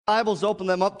Bibles, open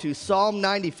them up to Psalm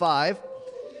 95.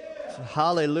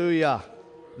 Hallelujah.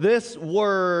 This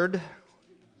word,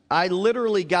 I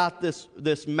literally got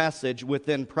this message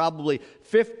within probably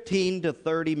 15 to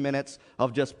 30 minutes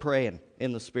of just praying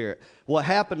in the Spirit. What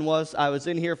happened was I was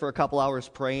in here for a couple hours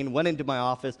praying, went into my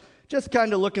office, just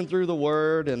kind of looking through the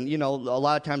Word, and, you know, a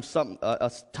lot of times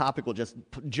a topic will just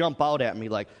jump out at me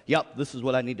like, yep, this is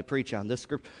what I need to preach on, this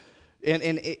scripture.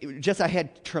 And I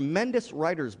had tremendous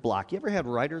writer's block. You ever had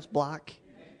writer's block?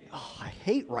 Oh, I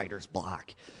hate writer's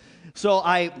block. So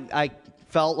I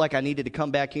felt like I needed to come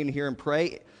back in here and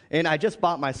pray, and I just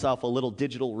bought myself a little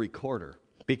digital recorder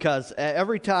because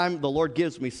every time the Lord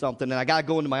gives me something and I got to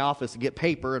go into my office and get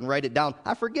paper and write it down,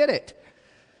 I forget it.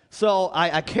 So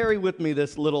I carry with me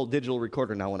this little digital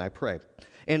recorder now when I pray.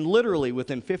 And literally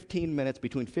within 15 minutes,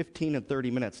 between 15 and 30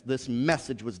 minutes, this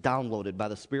message was downloaded by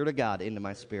the Spirit of God into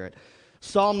my spirit.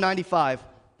 Psalm 95,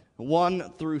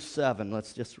 1 through 7.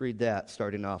 Let's just read that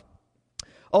starting off.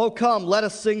 Oh, come, let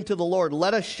us sing to the Lord.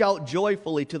 Let us shout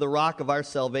joyfully to the rock of our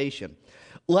salvation.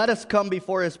 Let us come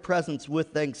before his presence with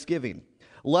thanksgiving.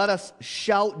 Let us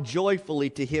shout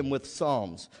joyfully to him with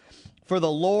psalms. For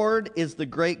the Lord is the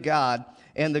great God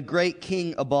and the great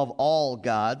King above all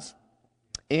gods.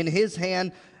 In his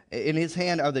hand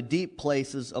are the deep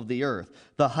places of the earth.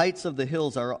 The heights of the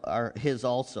hills are his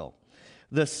also.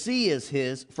 The sea is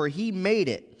his, for he made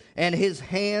it, and his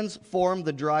hands formed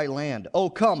the dry land. Oh,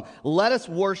 come, let us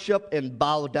worship and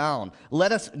bow down.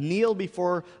 Let us kneel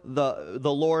before the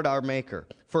Lord our Maker.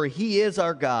 For he is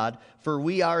our God, for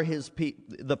we are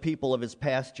the people of his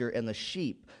pasture and the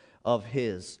sheep of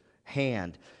his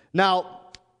hand. Now,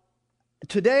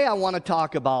 today I want to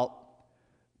talk about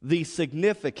the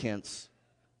significance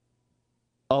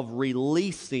of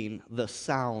releasing the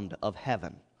sound of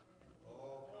heaven.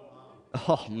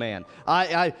 Oh, man.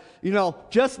 I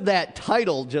just that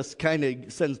title just kind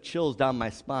of sends chills down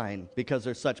my spine because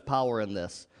there's such power in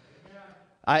this.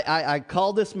 I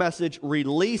call this message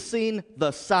Releasing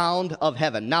the Sound of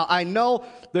Heaven. Now, I know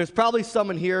there's probably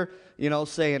someone here,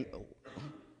 saying,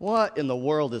 what in the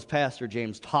world is Pastor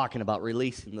James talking about,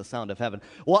 releasing the sound of heaven?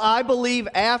 Well, I believe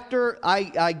after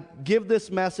I give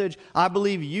this message, I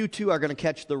believe you too are going to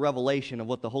catch the revelation of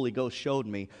what the Holy Ghost showed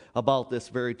me about this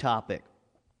very topic.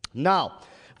 Now,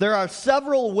 there are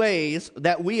several ways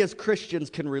that we as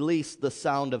Christians can release the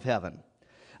sound of heaven.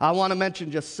 I want to mention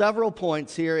just several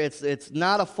points here. It's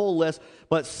not a full list,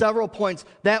 but several points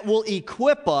that will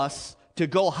equip us to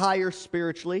go higher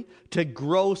spiritually, to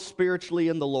grow spiritually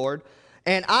in the Lord.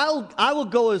 And I will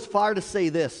go as far to say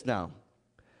this now.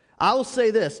 I will say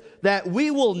this, that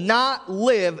we will not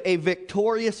live a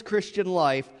victorious Christian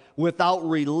life without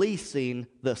releasing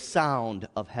the sound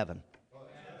of heaven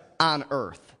on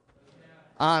earth.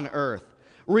 On earth.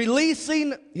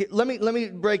 Releasing, let me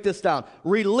break this down.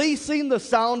 Releasing the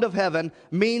sound of heaven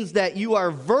means that you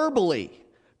are verbally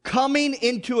coming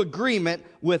into agreement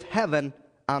with heaven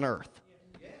on earth.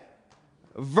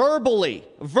 Verbally.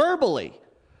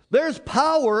 There's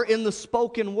power in the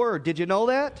spoken word. Did you know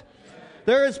that?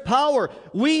 There is power.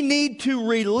 We need to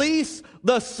release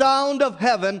the sound of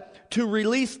heaven to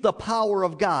release the power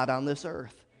of God on this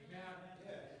earth.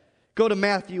 Go to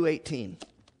Matthew 18.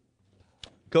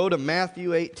 Go to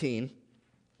Matthew 18.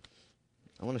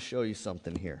 I want to show you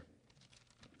something here.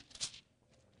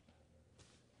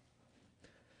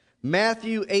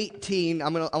 Matthew 18, I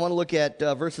want to look at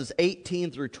verses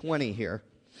 18 through 20 here.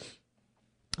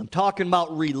 I'm talking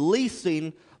about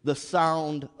releasing the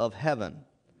sound of heaven.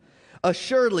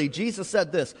 Assuredly, Jesus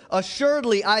said this,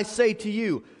 assuredly I say to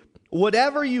you,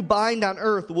 whatever you bind on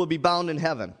earth will be bound in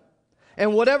heaven,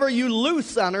 and whatever you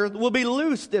loose on earth will be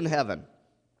loosed in heaven.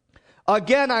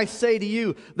 Again, I say to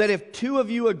you that if two of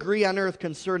you agree on earth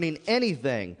concerning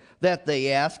anything that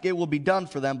they ask, it will be done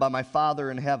for them by my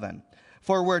Father in heaven.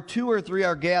 For where two or three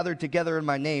are gathered together in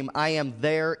my name, I am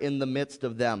there in the midst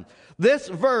of them. This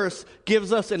verse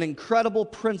gives us an incredible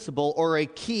principle or a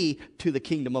key to the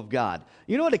kingdom of God.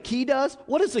 You know what a key does?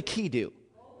 What does a key do?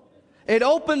 It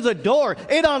opens a door.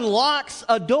 It unlocks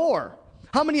a door.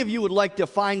 How many of you would like to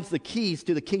find the keys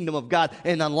to the kingdom of God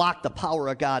and unlock the power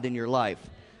of God in your life?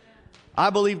 I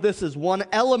believe this is one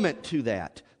element to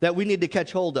that we need to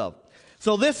catch hold of.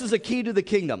 So this is a key to the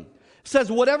kingdom. It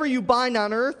says, whatever you bind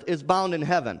on earth is bound in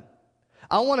heaven.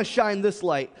 I want to shine this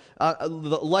light,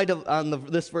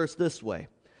 this verse this way.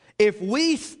 If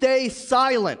we stay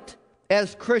silent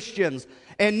as Christians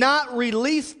and not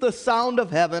release the sound of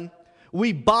heaven,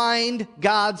 we bind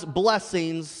God's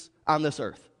blessings on this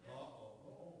earth.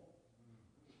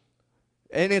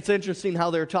 And it's interesting how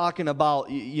they're talking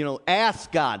about,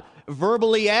 ask God.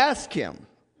 Verbally ask him.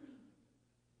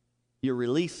 you're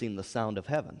releasing the sound of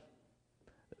heaven.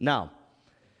 Now,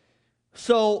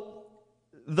 so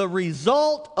the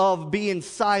result of being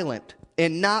silent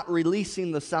and not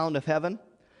releasing the sound of heaven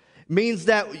means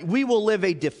that we will live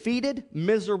a defeated,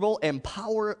 miserable, and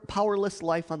powerless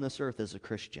life on this earth as a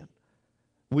Christian.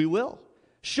 We will.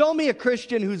 Show me a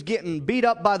Christian who's getting beat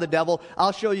up by the devil.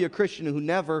 I'll show you a Christian who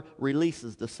never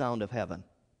releases the sound of heaven.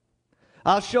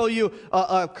 I'll show you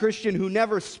a Christian who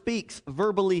never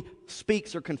verbally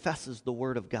speaks or confesses the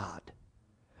Word of God.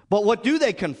 But what do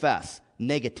they confess?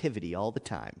 Negativity all the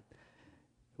time.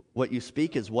 What you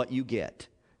speak is what you get.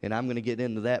 And I'm going to get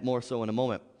into that more so in a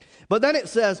moment. But then it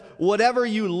says, whatever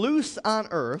you loose on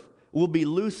earth will be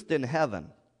loosed in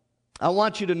heaven. I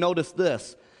want you to notice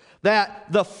this,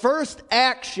 that the first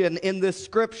action in this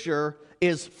scripture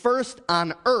is first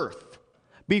on earth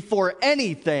before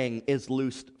anything is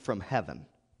loosed from heaven.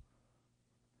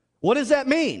 What does that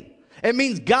mean? It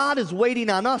means God is waiting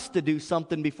on us to do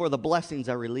something before the blessings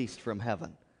are released from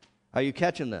heaven. Are you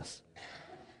catching this?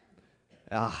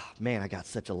 Man, I got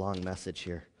such a long message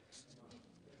here.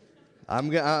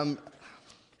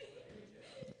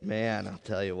 Man, I'll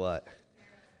tell you what.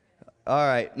 All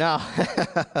right, now,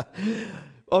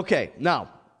 okay, now,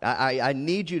 I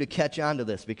need you to catch on to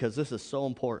this because this is so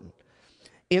important.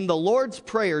 In the Lord's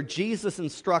Prayer, Jesus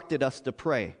instructed us to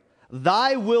pray,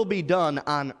 "Thy will be done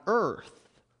on earth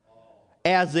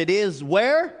as it is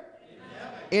where?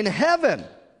 In heaven.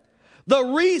 The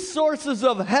resources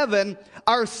of heaven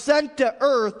are sent to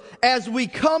earth as we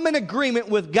come in agreement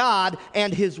with God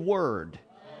and His Word.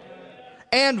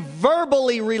 And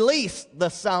verbally release the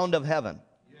sound of heaven.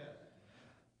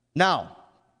 Now,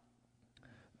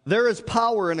 there is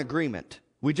power in agreement.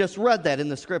 We just read that in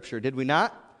the scripture, did we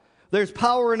not? There's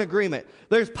power in agreement.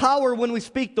 There's power when we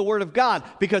speak the Word of God,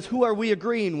 because who are we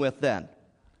agreeing with then?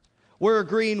 We're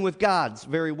agreeing with God's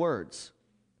very words.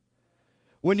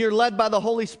 When you're led by the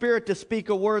Holy Spirit to speak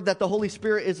a word that the Holy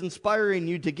Spirit is inspiring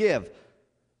you to give,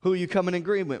 who you come in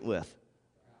agreement with?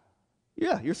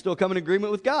 Yeah, you're still coming in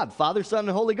agreement with God, Father, Son,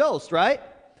 and Holy Ghost, right?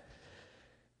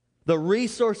 The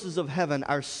resources of heaven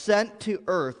are sent to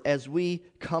earth as we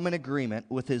come in agreement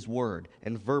with His Word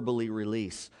and verbally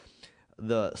release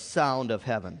the sound of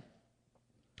heaven.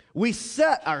 We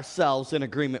set ourselves in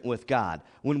agreement with God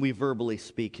when we verbally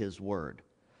speak His Word.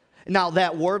 Now,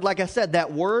 that word, like I said,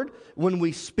 that word, when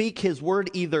we speak His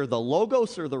Word, either the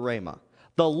Logos or the Rhema.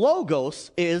 The Logos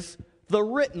is the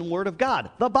written Word of God,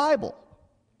 the Bible.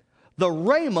 The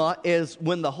Rhema is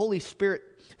when the Holy Spirit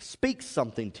speaks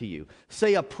something to you.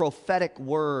 Say a prophetic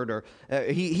word, or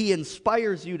He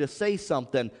inspires you to say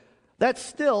something. That's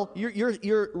still,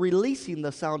 you're releasing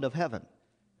the sound of heaven.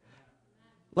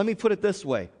 Let me put it this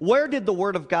way. Where did the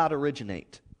Word of God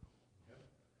originate?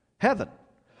 Heaven.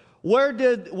 Where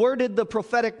did the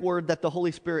prophetic word that the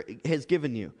Holy Spirit has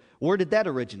given you, where did that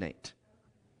originate?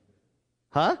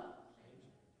 Huh?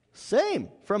 Same,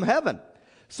 from heaven.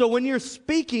 So when you're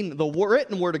speaking the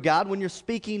written Word of God, when you're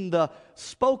speaking the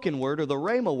spoken word or the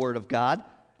Rhema word of God,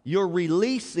 you're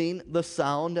releasing the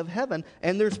sound of heaven,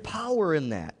 and there's power in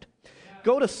that.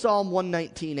 Go to Psalm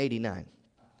 119:89.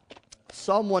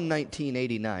 Psalm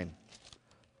 119:89.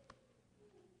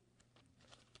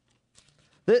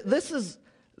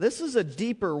 This is a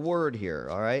deeper word here,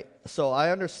 all right? So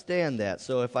I understand that.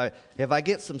 So if I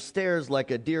get some stares like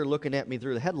a deer looking at me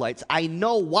through the headlights, I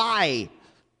know why.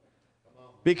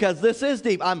 Because this is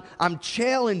deep. I'm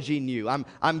challenging you.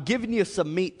 I'm giving you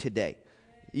some meat today.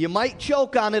 You might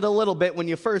choke on it a little bit when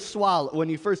you first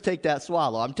take that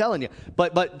swallow. I'm telling you.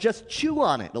 But just chew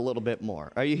on it a little bit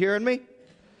more. Are you hearing me?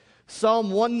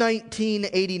 Psalm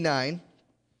 119:89.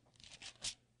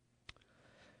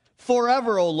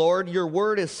 Forever, O Lord, your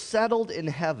word is settled in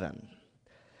heaven.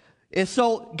 And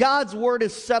so God's word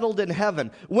is settled in heaven.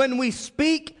 When we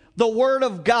speak the word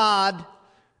of God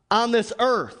on this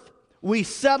earth, we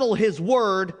settle His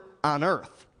word on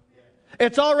earth.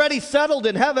 It's already settled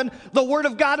in heaven. The word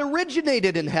of God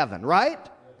originated in heaven, right?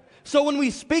 So when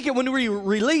we speak it, when we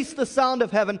release the sound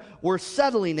of heaven, we're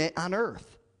settling it on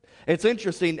earth. It's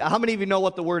interesting. How many of you know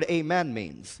what the word amen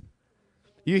means?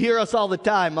 You hear us all the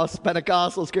time, us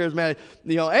Pentecostals, charismatic,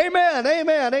 amen,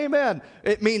 amen, amen.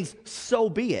 It means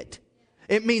so be it.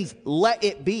 It means let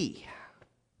it be.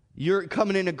 You're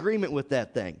coming in agreement with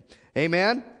that thing.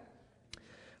 Amen?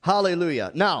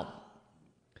 Hallelujah. Now,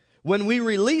 when we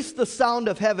release the sound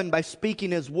of heaven by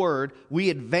speaking His word, we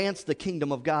advance the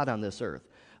kingdom of God on this earth.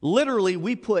 Literally,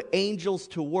 we put angels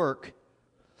to work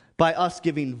by us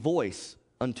giving voice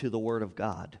unto the word of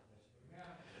God.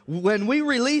 When we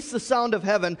release the sound of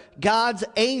heaven, God's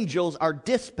angels are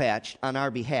dispatched on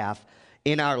our behalf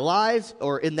in our lives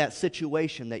or in that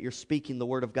situation that you're speaking the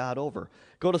word of God over.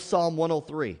 Go to Psalm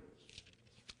 103.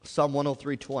 Psalm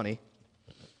 103:20.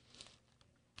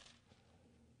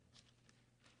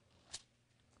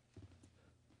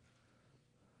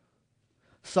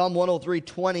 Psalm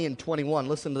 103:20 and 21.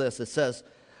 Listen to this. It says,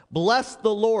 "Bless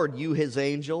the Lord, you his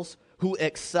angels, who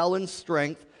excel in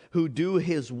strength, who do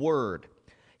his word,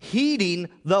 heeding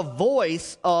the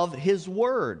voice of his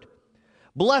word.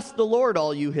 Bless the Lord,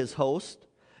 all you his host,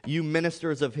 you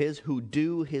ministers of his who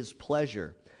do his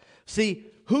pleasure." See,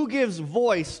 who gives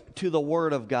voice to the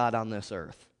word of God on this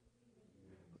earth?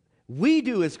 We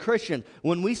do as Christians.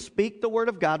 When we speak the word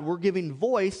of God, we're giving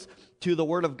voice to the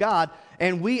word of God,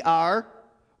 and we are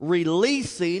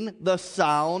releasing the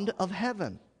sound of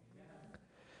heaven.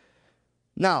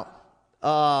 Now,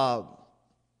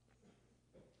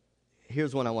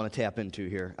 here's one I want to tap into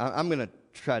here. I'm going to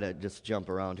try to just jump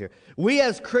around here. We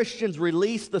as Christians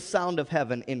release the sound of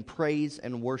heaven in praise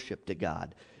and worship to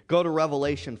God. Go to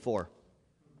Revelation 4.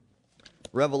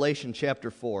 Revelation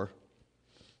chapter 4.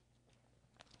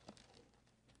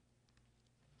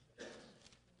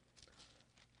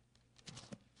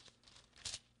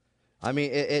 I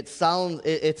mean, it sounds,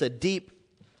 it's a deep,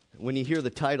 when you hear the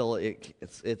title,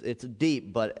 it's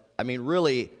deep, but I mean,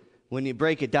 really, when you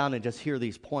break it down and just hear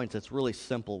these points, it's really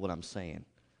simple what I'm saying.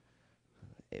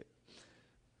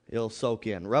 It'll soak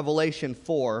in. Revelation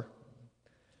 4,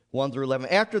 1 through 11.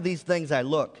 "After these things I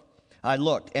looked,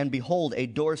 and behold, a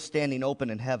door standing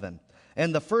open in heaven.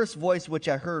 And the first voice which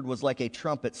I heard was like a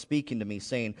trumpet speaking to me,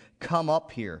 saying, 'Come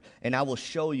up here, and I will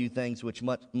show you things which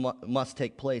must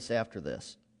take place after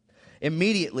this.'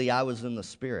 Immediately I was in the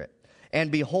Spirit,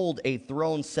 and behold, a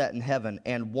throne set in heaven,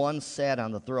 and one sat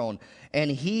on the throne.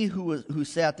 And he who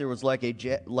sat there was like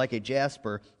a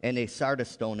jasper and a sardis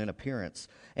stone in appearance.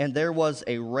 And there was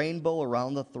a rainbow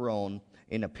around the throne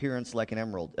in appearance like an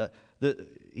emerald."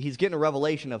 He's getting a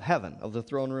revelation of heaven, of the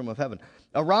throne room of heaven.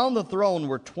 "Around the throne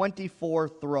were 24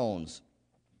 thrones.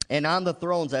 And on the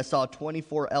thrones I saw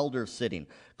 24 elders sitting,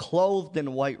 clothed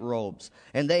in white robes.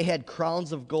 And they had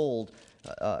crowns of gold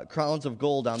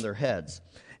on their heads.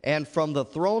 And from the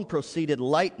throne proceeded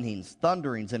lightnings,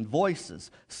 thunderings, and voices.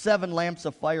 7 lamps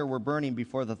of fire were burning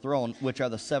before the throne, which are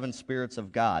the 7 spirits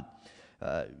of God."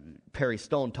 Perry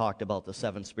Stone talked about the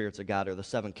 7 spirits of God, or the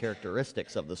 7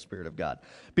 characteristics of the Spirit of God.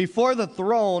 "Before the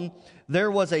throne there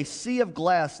was a sea of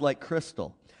glass like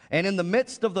crystal. And in the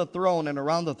midst of the throne and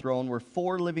around the throne were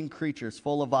 4 living creatures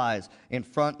full of eyes in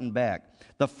front and back.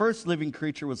 The first living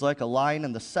creature was like a lion,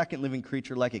 and the second living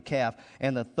creature like a calf,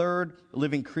 and the third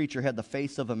living creature had the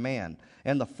face of a man,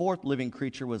 and the fourth living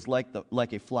creature was like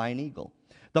a flying eagle.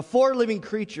 The 4 living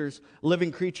creatures,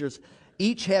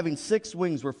 each having 6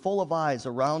 wings, were full of eyes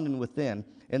around and within,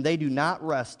 and they do not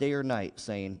rest day or night,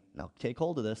 saying," now take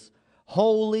hold of this,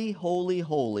 "Holy, holy,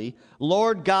 holy,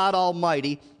 Lord God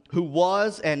Almighty, who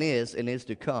was and is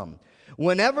to come."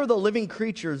 Whenever the living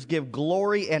creatures give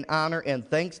glory and honor and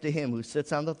thanks to him who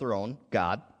sits on the throne,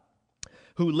 God,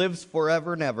 who lives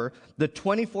forever and ever, the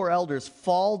 24 elders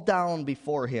fall down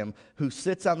before him who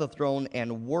sits on the throne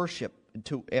and worship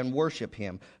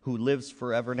him who lives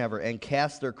forever and ever, and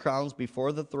cast their crowns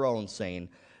before the throne, saying,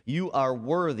 "You are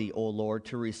worthy, O Lord,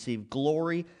 to receive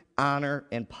glory, honor,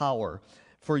 and power.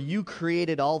 For you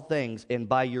created all things, and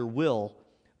by your will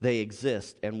they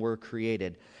exist and were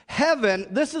created." Heaven,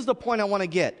 this is the point I want to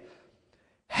get.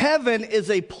 Heaven is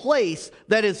a place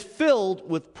that is filled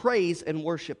with praise and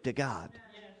worship to God.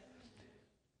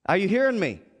 Are you hearing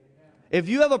me? If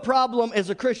you have a problem as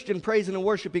a Christian praising and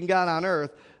worshiping God on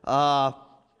earth, are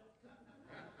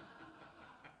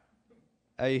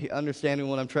you understanding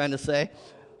what I'm trying to say?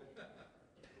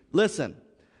 Listen,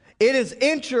 it is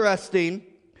interesting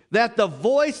that the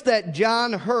voice that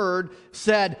John heard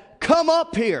said, "Come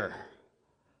up here.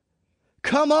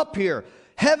 Come up here."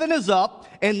 Heaven is up,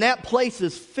 and that place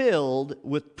is filled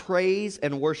with praise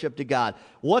and worship to God.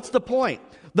 What's the point?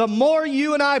 The more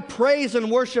you and I praise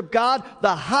and worship God,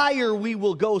 the higher we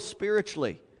will go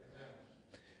spiritually.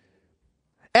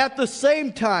 At the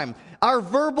same time, our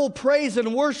verbal praise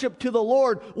and worship to the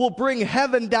Lord will bring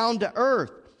heaven down to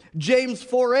earth. James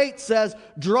 4:8 says,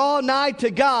 "Draw nigh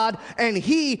to God, and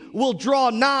he will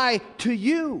draw nigh to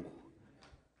you."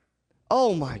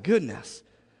 Oh my goodness.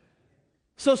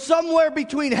 So somewhere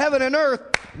between heaven and earth,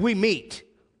 we meet.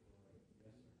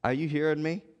 Are you hearing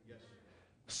me? Yes.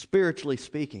 Spiritually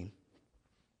speaking.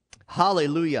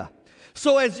 Hallelujah.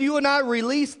 So as you and I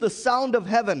release the sound of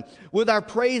heaven with our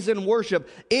praise and worship,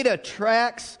 it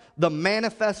attracts the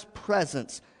manifest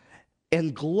presence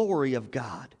and glory of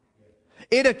God.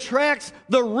 It attracts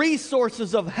the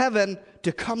resources of heaven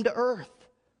to come to earth.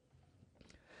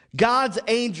 God's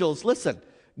angels, listen,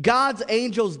 God's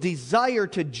angels desire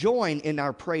to join in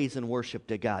our praise and worship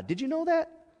to God. Did you know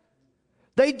that?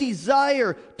 They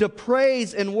desire to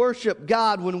praise and worship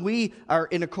God when we are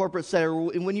in a corporate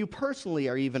setting, and when you personally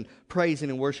are even praising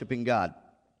and worshiping God.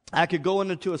 I could go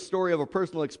into a story of a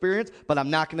personal experience, but I'm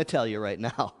not going to tell you right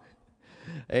now.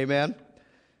 Amen?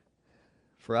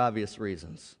 For obvious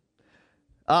reasons.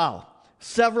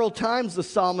 Several times the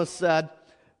psalmist said,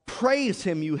 "Praise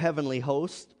him, you heavenly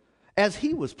host," as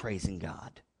he was praising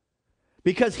God.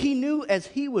 Because he knew as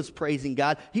he was praising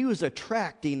God, he was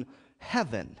attracting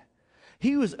heaven.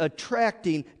 He was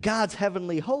attracting God's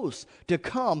heavenly hosts to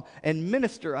come and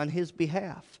minister on his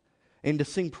behalf and to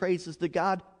sing praises to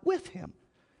God with him.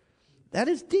 That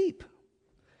is deep.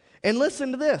 And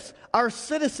listen to this. Our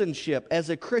citizenship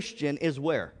as a Christian is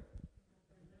where?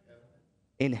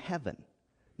 In heaven.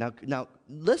 Now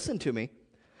listen to me.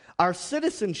 Our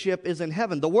citizenship is in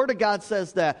heaven. The Word of God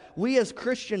says that we as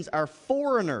Christians are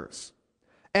foreigners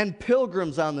and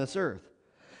pilgrims on this earth.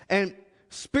 And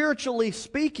spiritually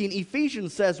speaking,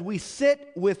 Ephesians says we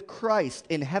sit with Christ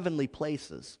in heavenly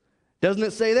places. Doesn't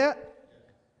it say that?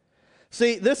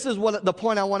 See, this is what the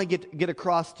point I want to get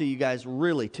across to you guys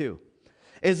really too,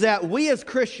 is that we as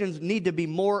Christians need to be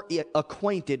more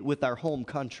acquainted with our home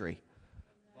country,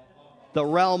 the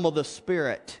realm of the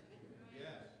Spirit,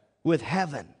 with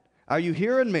heaven. Are you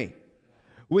hearing me?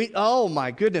 Oh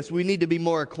my goodness, we need to be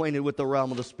more acquainted with the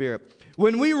realm of the Spirit.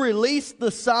 When we release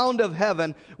the sound of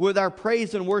heaven with our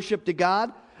praise and worship to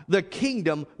God, the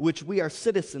kingdom which we are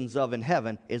citizens of in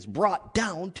heaven is brought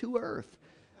down to earth.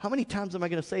 How many times am I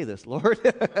going to say this, Lord?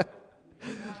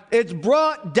 It's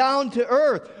brought down to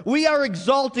earth. We are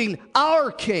exalting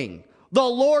our King, the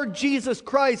Lord Jesus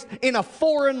Christ, in a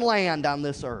foreign land on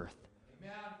this earth.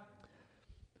 Amen.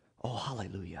 Oh,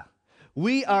 hallelujah.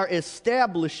 We are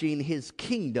establishing his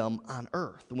kingdom on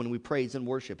earth when we praise and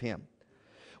worship him.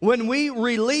 When we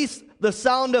release the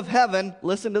sound of heaven,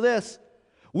 listen to this,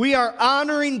 we are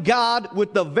honoring God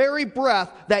with the very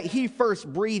breath that he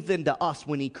first breathed into us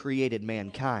when he created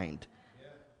mankind.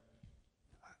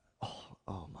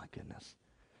 Oh my goodness.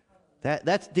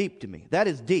 That's deep to me. That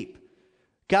is deep.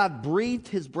 God breathed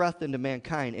his breath into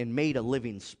mankind and made a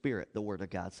living spirit, the Word of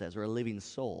God says, or a living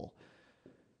soul.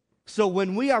 So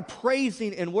when we are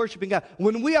praising and worshiping God,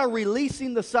 when we are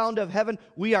releasing the sound of heaven,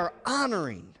 we are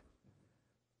honoring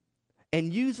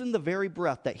and using the very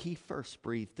breath that he first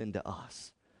breathed into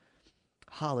us.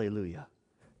 Hallelujah.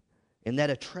 And that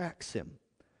attracts him.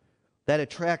 That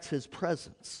attracts his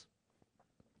presence.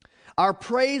 Our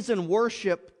praise and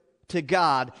worship to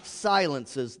God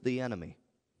silences the enemy.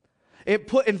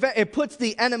 In fact, it puts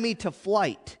the enemy to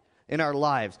flight in our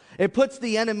lives. It puts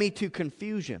the enemy to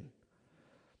confusion.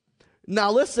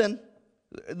 Now listen,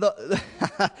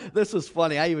 this is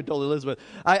funny. I even told Elizabeth.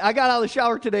 I got out of the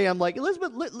shower today. I'm like,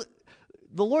 Elizabeth,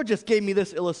 the Lord just gave me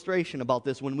this illustration about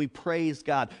this when we praise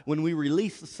God, when we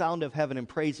release the sound of heaven and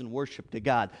praise and worship to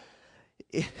God.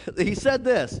 He said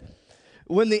this,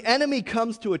 when the enemy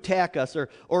comes to attack us,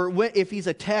 or if he's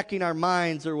attacking our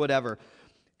minds or whatever,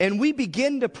 and we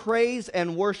begin to praise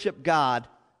and worship God,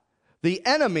 the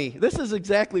enemy, this is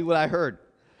exactly what I heard,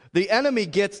 the enemy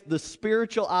gets the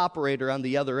spiritual operator on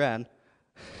the other end.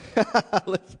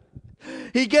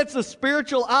 He gets a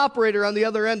spiritual operator on the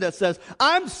other end that says,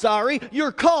 "I'm sorry,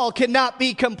 your call cannot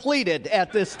be completed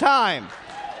at this time."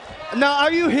 Now,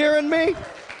 are you hearing me?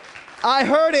 I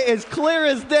heard it as clear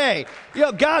as day. You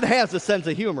know, God has a sense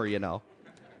of humor, you know.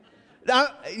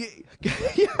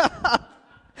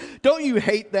 Don't you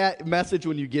hate that message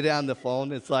when you get on the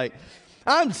phone? It's like,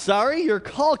 "I'm sorry, your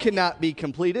call cannot be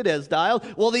completed as dialed."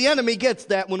 Well, the enemy gets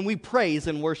that when we praise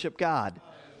and worship God.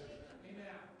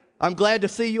 I'm glad to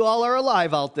see you all are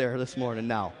alive out there this morning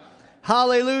now.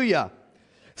 Hallelujah.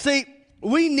 See,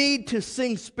 we need to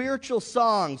sing spiritual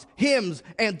songs, hymns,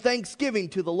 and thanksgiving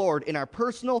to the Lord in our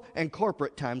personal and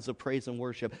corporate times of praise and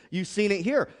worship. You've seen it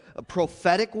here, a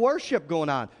prophetic worship going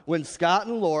on. When Scott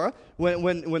and Laura,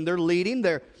 when they're leading,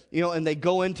 and they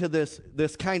go into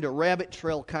this kind of rabbit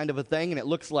trail kind of a thing, and it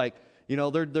looks like,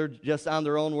 they're just on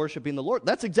their own worshiping the Lord.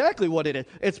 That's exactly what it is.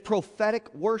 It's prophetic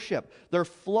worship. They're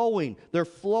flowing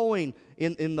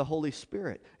in the Holy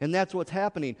Spirit. And that's what's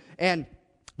happening. And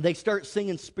they start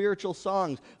singing spiritual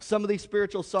songs. Some of these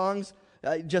spiritual songs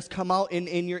just come out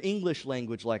in your English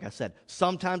language, like I said.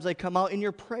 Sometimes they come out in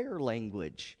your prayer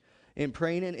language, in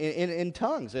praying in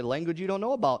tongues, a language you don't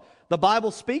know about. The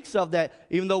Bible speaks of that,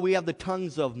 even though we have the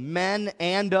tongues of men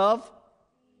and of...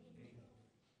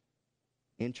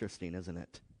 Interesting, isn't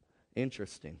it?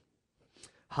 Interesting.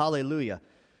 Hallelujah.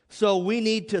 So we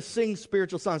need to sing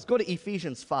spiritual songs. Go to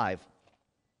Ephesians 5.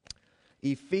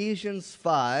 Ephesians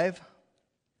 5.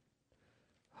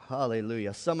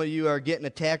 Hallelujah. Some of you are getting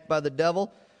attacked by the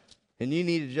devil, and you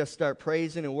need to just start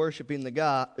praising and worshiping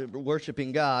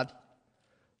God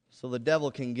so the devil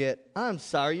can get, I'm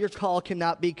sorry, your call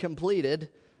cannot be completed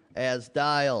as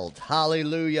dialed.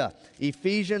 Hallelujah.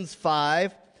 Ephesians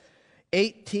 5,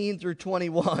 18 through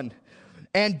 21.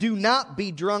 And do not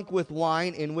be drunk with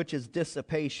wine, in which is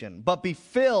dissipation, but be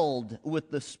filled with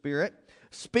the Spirit,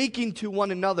 speaking to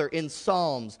one another in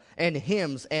psalms and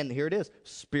hymns, and here it is,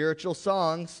 spiritual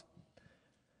songs,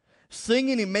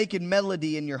 singing and making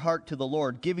melody in your heart to the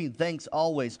Lord, giving thanks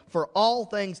always for all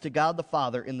things to God the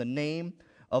Father in the name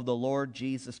of the Lord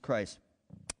Jesus Christ.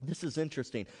 This is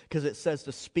interesting because it says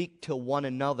to speak to one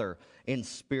another in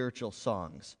spiritual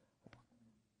songs.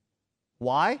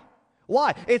 Why?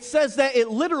 Why? It says that it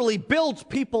literally builds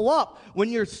people up when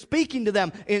you're speaking to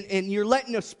them and you're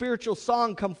letting a spiritual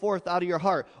song come forth out of your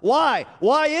heart. Why?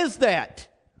 Why is that?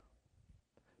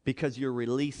 Because you're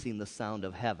releasing the sound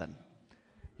of heaven.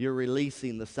 You're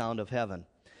releasing the sound of heaven.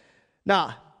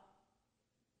 Now,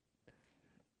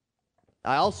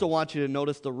 I also want you to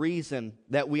notice the reason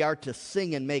that we are to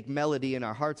sing and make melody in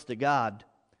our hearts to God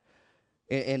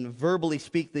and verbally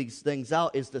speak these things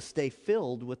out is to stay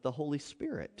filled with the Holy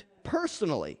Spirit.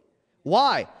 Personally.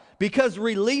 Why? Because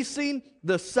releasing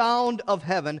the sound of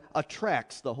heaven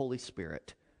attracts the Holy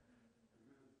Spirit.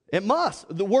 It must.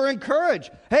 We're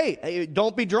encouraged. Hey,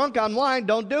 don't be drunk on wine.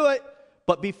 Don't do it.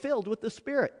 But be filled with the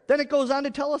Spirit. Then it goes on to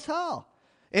tell us how.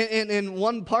 And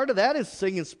one part of that is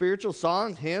singing spiritual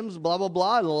songs, hymns, blah, blah,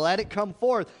 blah. Let it come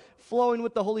forth. Flowing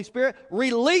with the Holy Spirit.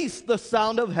 Release the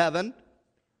sound of heaven.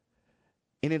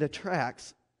 And it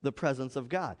attracts the presence of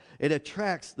God. It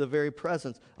attracts the very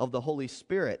presence of the Holy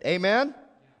Spirit. Amen?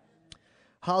 Yeah.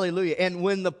 Hallelujah. And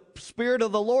when the Spirit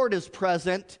of the Lord is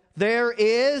present, there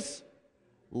is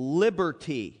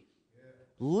liberty. Yeah.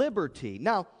 Liberty.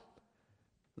 Now,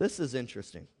 this is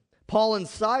interesting. Paul and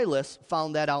Silas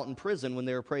found that out in prison when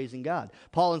they were praising God.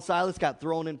 Paul and Silas got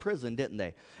thrown in prison, didn't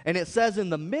they? And it says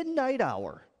in the midnight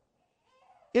hour,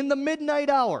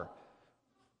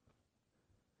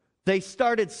 they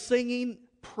started singing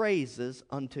praises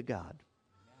unto God.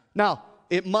 Now,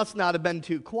 it must not have been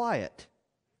too quiet.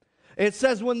 It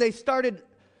says when they started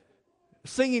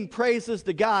singing praises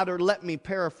to God, or let me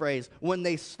paraphrase, when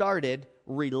they started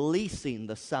releasing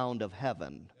the sound of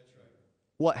heaven. That's right.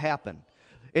 What happened?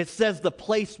 It says the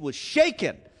place was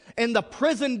shaken and the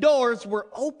prison doors were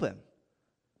open.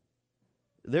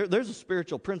 There's a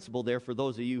spiritual principle there for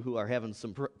those of you who are having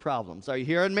some problems. Are you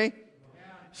hearing me?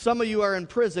 Some of you are in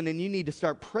prison and you need to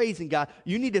start praising God.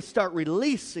 You need to start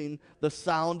releasing the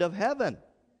sound of heaven.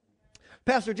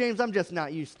 Pastor James, I'm just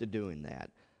not used to doing that.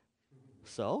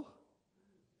 So?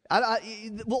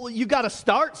 Well, you got to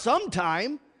start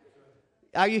sometime.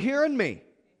 Are you hearing me?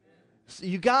 So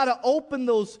you got to open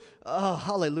those,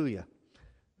 hallelujah.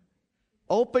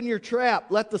 Open your trap.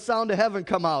 Let the sound of heaven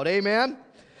come out. Amen?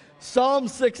 Psalm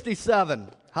 67.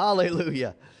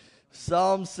 Hallelujah.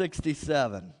 Psalm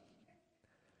 67.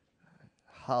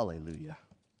 Hallelujah.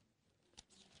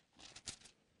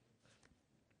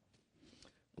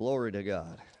 Glory to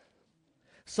God.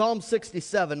 Psalm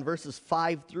 67, verses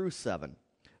 5 through 7.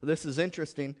 This is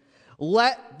interesting.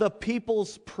 Let the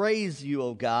peoples praise you,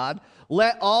 O God.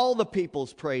 Let all the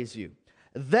peoples praise you.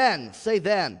 Then, say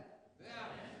then,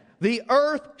 the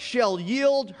earth shall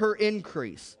yield her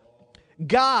increase.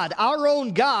 God, our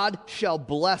own God, shall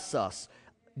bless us.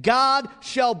 God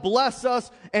shall bless us,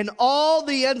 and all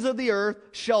the ends of the earth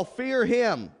shall fear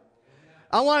him.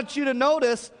 I want you to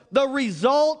notice the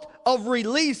result of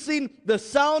releasing the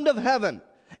sound of heaven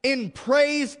in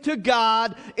praise to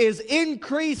God is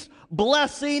increased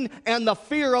blessing and the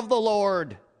fear of the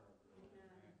Lord.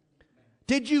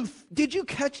 Did you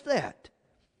catch that?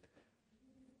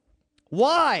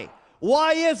 Why?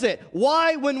 Why is it?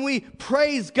 Why, when we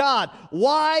praise God,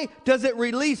 why does it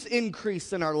release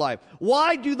increase in our life?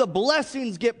 Why do the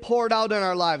blessings get poured out in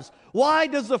our lives? Why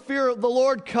does the fear of the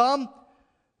Lord come?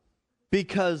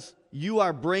 Because you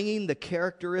are bringing the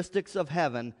characteristics of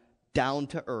heaven down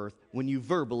to earth when you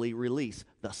verbally release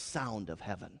the sound of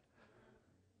heaven.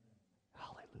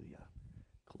 Hallelujah.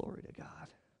 Glory to God.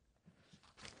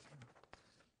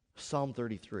 Psalm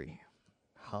 33.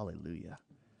 Hallelujah.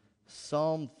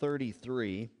 Psalm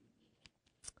 33,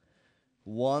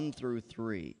 1 through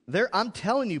 3. I'm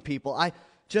telling you, people,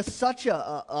 just such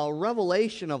a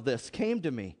revelation of this came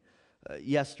to me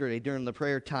yesterday during the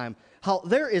prayer time. How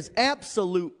there is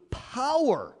absolute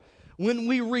power when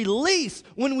we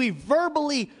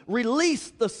verbally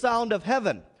release the sound of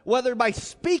heaven. whether by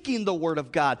speaking the word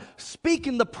of God,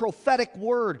 speaking the prophetic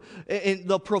word, and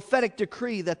the prophetic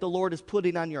decree that the Lord is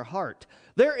putting on your heart.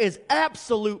 There is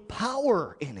absolute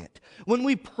power in it. When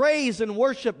we praise and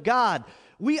worship God,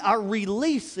 we are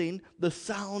releasing the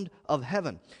sound of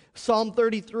heaven. Psalm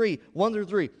 33,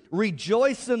 1-3.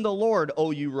 Rejoice in the Lord,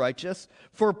 O you righteous,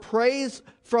 for praise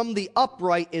from the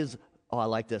upright is, oh, I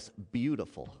like this,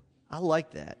 beautiful. I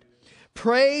like that.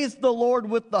 Praise the Lord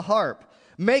with the harp.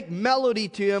 Make melody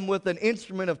to him with an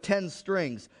instrument of 10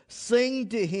 strings. Sing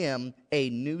to him a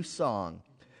new song.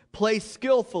 Play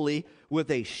skillfully with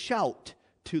a shout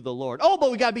to the Lord. Oh, but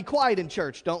we got to be quiet in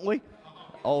church, don't we?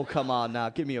 Oh, come on now.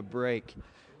 Give me a break.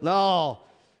 No.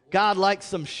 God likes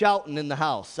some shouting in the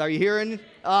house. Are you hearing?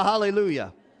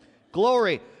 Hallelujah.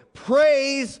 Glory.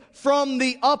 Praise from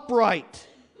the upright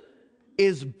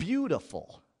is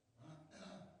beautiful.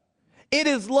 It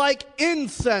is like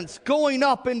incense going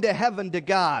up into heaven to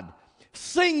God.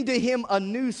 Sing to him a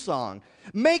new song.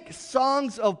 Make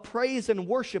songs of praise and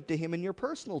worship to him in your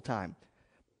personal time.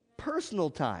 Personal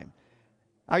time.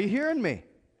 Are you hearing me?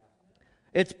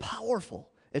 It's powerful.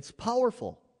 It's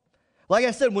powerful. Like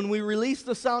I said, when we release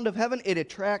the sound of heaven, it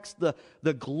attracts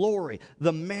the glory,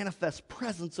 the manifest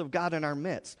presence of God in our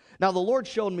midst. Now, the Lord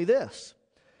showed me this.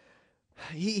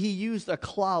 He used a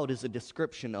cloud as a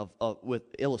description with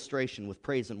illustration with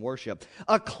praise and worship.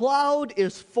 A cloud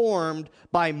is formed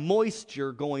by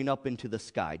moisture going up into the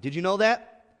sky. Did you know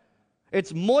that?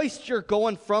 It's moisture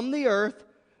going from the earth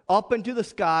up into the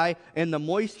sky, and the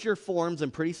moisture forms,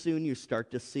 and pretty soon you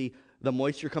start to see the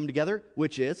moisture come together,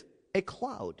 which is a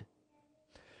cloud.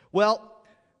 Well,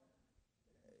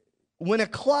 when a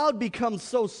cloud becomes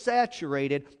so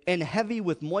saturated and heavy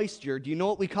with moisture, do you know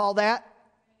what we call that?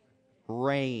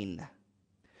 Rain.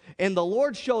 And the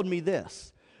Lord showed me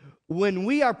this. When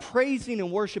we are praising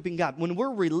and worshiping God, when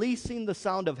we're releasing the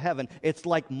sound of heaven, it's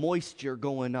like moisture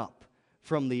going up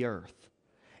from the earth.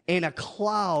 And a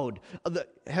cloud.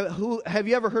 Have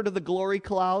you ever heard of the glory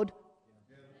cloud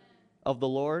of the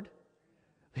Lord?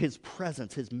 His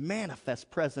presence, his manifest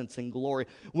presence and glory.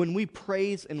 When we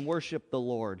praise and worship the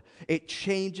Lord, it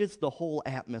changes the whole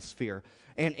atmosphere.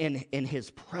 And in his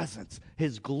presence,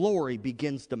 his glory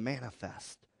begins to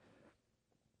manifest.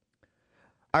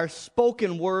 Our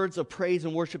spoken words of praise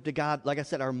and worship to God, like I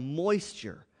said, are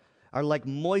like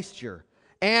moisture.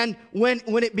 And when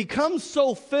it becomes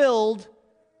so filled,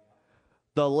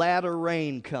 the latter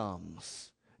rain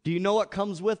comes. Do you know what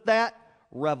comes with that?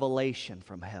 Revelation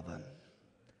from heaven.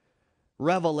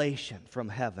 Revelation from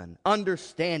heaven.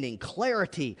 Understanding,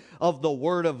 clarity of the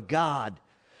Word of God.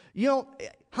 You know,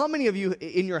 how many of you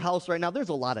in your house right now, there's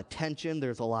a lot of tension,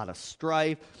 there's a lot of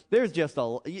strife,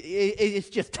 it's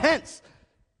just tense.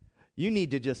 You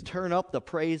need to just turn up the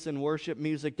praise and worship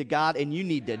music to God, and you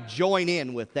need to join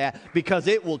in with that, because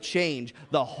it will change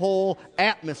the whole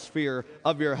atmosphere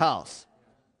of your house.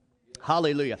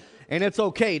 Hallelujah. And it's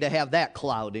okay to have that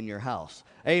cloud in your house.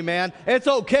 Amen. It's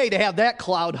okay to have that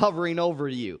cloud hovering over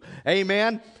you.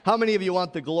 Amen. How many of you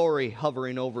want the glory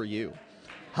hovering over you?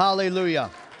 Hallelujah.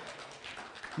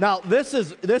 Now, this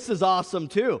is awesome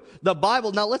too. The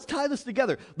Bible, now let's tie this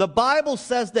together. The Bible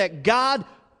says that God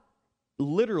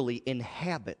literally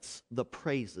inhabits the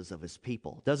praises of his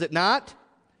people. Does it not?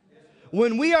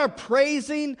 When we are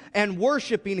praising and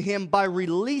worshiping him by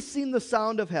releasing the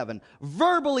sound of heaven,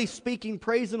 verbally speaking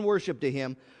praise and worship to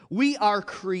him, we are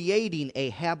creating a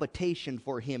habitation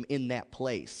for him in that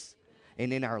place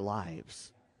and in our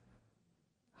lives.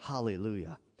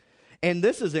 Hallelujah. And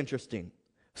this is interesting.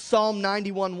 Psalm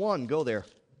 91:1, go there.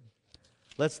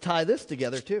 Let's tie this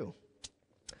together too.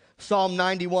 Psalm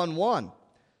 91:1.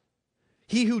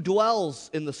 He who dwells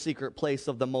in the secret place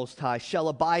of the Most High shall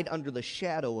abide under the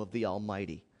shadow of the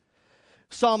Almighty.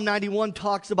 Psalm 91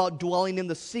 talks about dwelling in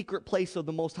the secret place of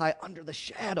the Most High under the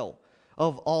shadow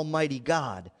of Almighty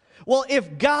God. Well,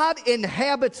 if God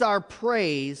inhabits our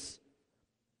praise,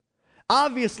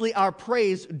 obviously our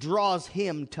praise draws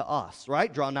him to us,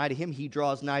 right? Draw nigh to him, he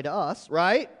draws nigh to us,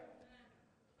 right?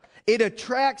 It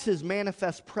attracts his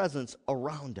manifest presence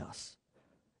around us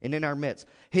and in our midst.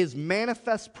 His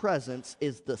manifest presence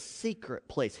is the secret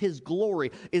place. His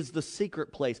glory is the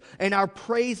secret place. And our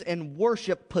praise and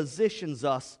worship positions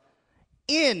us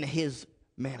in his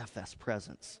manifest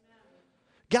presence.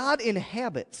 God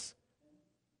inhabits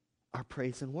our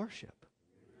praise and worship.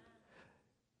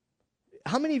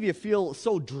 How many of you feel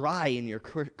so dry in your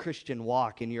Christian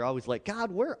walk and you're always like,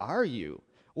 God, where are you?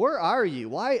 Where are you?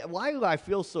 Why do I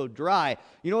feel so dry?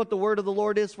 You know what the word of the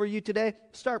Lord is for you today?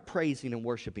 Start praising and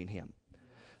worshiping him.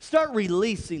 Start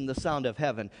releasing the sound of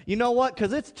heaven. You know what?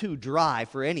 Because it's too dry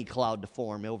for any cloud to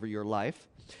form over your life.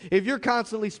 If you're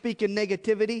constantly speaking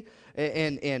negativity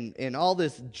and all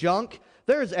this junk,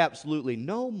 there's absolutely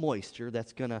no moisture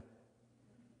that's going to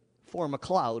form a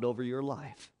cloud over your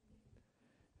life.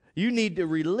 You need to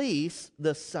release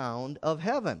the sound of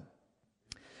heaven.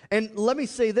 And let me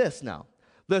say this now.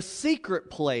 The secret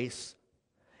place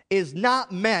is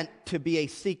not meant to be a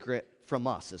secret from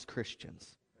us as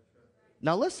Christians.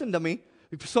 Now listen to me.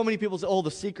 So many people say, oh, the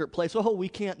secret place. Oh, we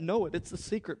can't know it. It's the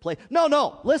secret place.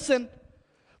 No, listen.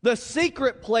 The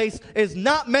secret place is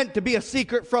not meant to be a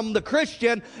secret from the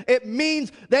Christian. It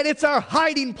means that it's our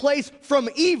hiding place from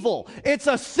evil. It's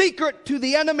a secret to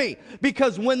the enemy.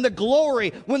 Because when the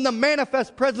glory, when the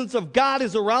manifest presence of God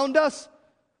is around us,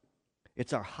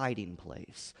 it's our hiding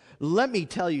place. Let me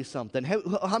tell you something.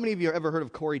 How many of you have ever heard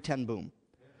of Corrie ten Boom?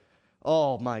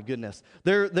 Oh, my goodness.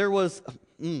 There was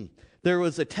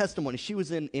a testimony. She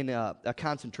was in a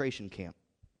concentration camp.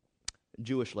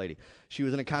 Jewish lady. She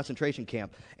was in a concentration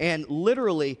camp. And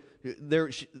literally,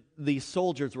 these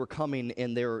soldiers were coming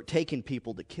and they were taking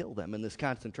people to kill them in this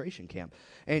concentration camp.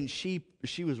 And she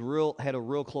had a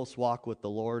real close walk with the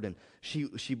Lord, and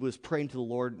she was praying to the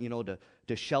Lord,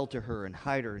 to shelter her and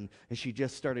hide her, and she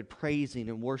just started praising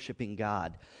and worshiping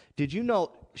God. Did you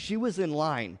know she was in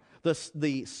line?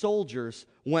 The soldiers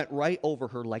went right over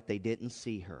her like they didn't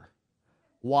see her.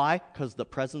 Why? Because the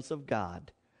presence of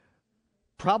God,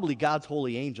 probably God's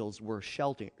holy angels, were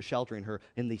sheltering her,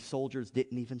 and the soldiers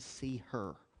didn't even see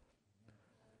her.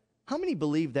 How many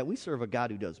believe that we serve a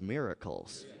God who does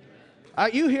miracles? Are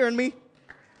you hearing me?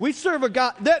 We serve a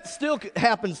God that still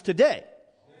happens today.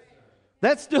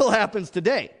 That still happens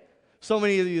today. So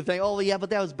many of you think, oh, yeah,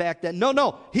 but that was back then.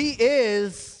 No. He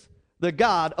is the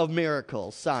God of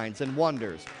miracles, signs, and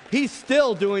wonders. He's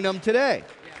still doing them today.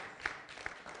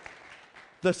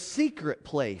 The secret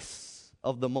place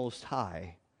of the Most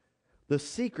High, the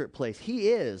secret place, He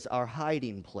is our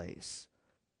hiding place.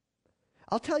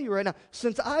 I'll tell you right now,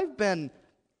 since I've been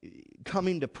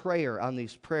coming to prayer on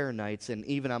these prayer nights and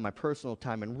even on my personal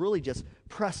time and really just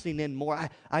pressing in more,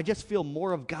 I just feel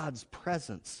more of God's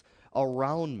presence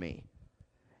around me.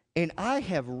 And I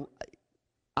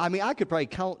could probably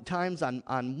count times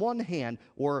on one hand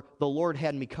where the Lord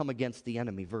had me come against the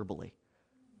enemy verbally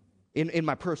in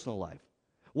my personal life.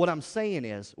 What I'm saying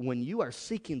is, when you are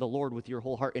seeking the Lord with your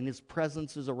whole heart and His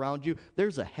presence is around you,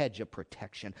 there's a hedge of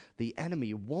protection. The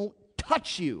enemy won't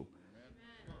touch you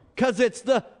because it's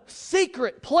the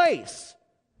secret place,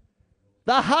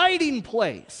 the hiding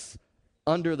place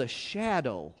under the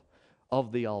shadow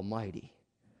of the Almighty.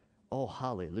 Oh,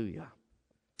 hallelujah.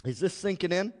 Is this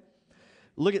sinking in?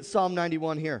 Look at Psalm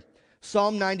 91 here.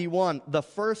 Psalm 91, the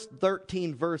first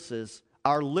 13 verses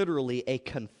are literally a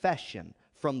confession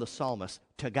from the psalmist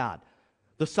to God.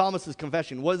 The psalmist's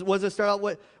confession. What does it start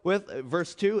out with?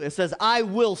 Verse 2, it says, I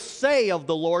will say of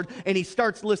the Lord, and he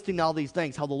starts listing all these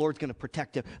things, how the Lord's going to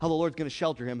protect him, how the Lord's going to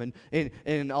shelter him,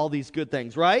 and all these good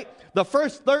things, right? The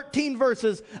first 13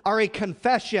 verses are a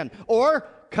confession, or,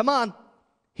 come on,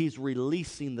 he's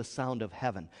releasing the sound of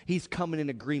heaven. He's coming in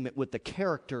agreement with the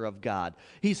character of God.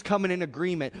 He's coming in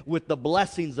agreement with the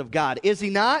blessings of God. Is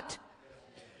he not?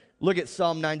 Look at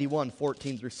Psalm 91,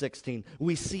 14 through 16.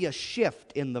 We see a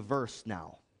shift in the verse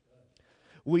now.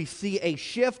 We see a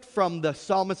shift from the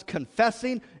psalmist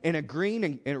confessing and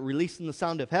agreeing and releasing the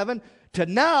sound of heaven to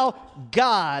now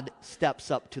God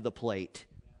steps up to the plate.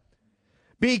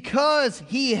 Because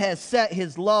he has set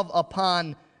his love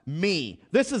upon me.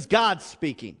 This is God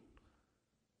speaking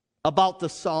about the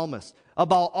psalmist,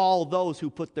 about all those who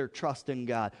put their trust in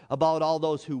God, about all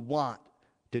those who want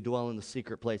to dwell in the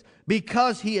secret place.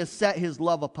 Because he has set his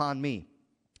love upon me.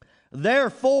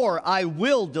 Therefore I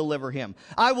will deliver him.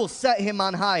 I will set him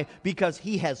on high because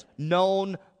he has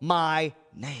known my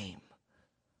name.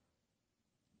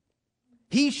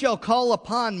 He shall call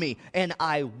upon me and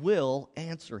I will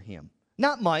answer him.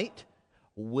 Not might,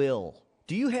 will.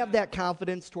 Do you have that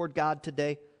confidence toward God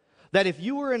today? That if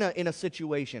you were in a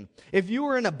situation, if you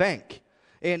were in a bank,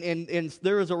 and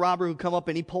there was a robber who come up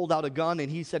and he pulled out a gun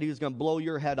and he said he was going to blow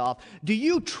your head off. Do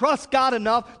you trust God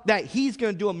enough that he's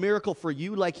going to do a miracle for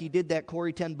you like he did that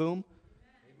Corrie ten Boom?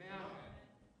 Amen.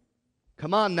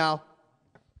 Come on now.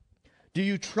 Do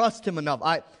you trust him enough?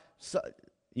 I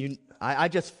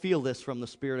just feel this from the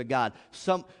Spirit of God.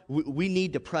 We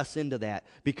need to press into that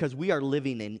because we are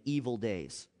living in evil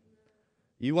days.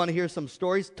 You want to hear some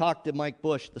stories? Talk to Mike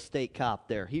Bush, the state cop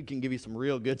there. He can give you some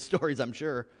real good stories, I'm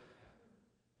sure.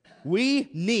 We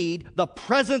need the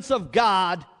presence of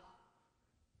God,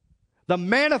 the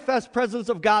manifest presence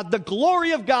of God, the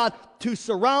glory of God to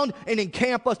surround and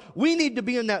encamp us. We need to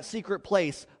be in that secret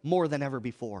place more than ever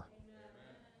before.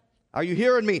 Are you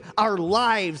hearing me? Our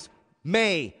lives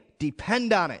may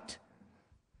depend on it.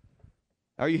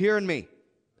 Are you hearing me?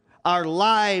 Our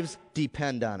lives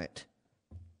depend on it.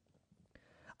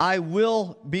 I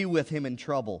will be with him in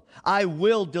trouble. I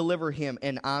will deliver him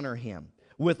and honor him.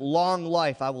 With long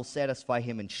life I will satisfy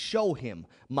him and show him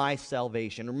my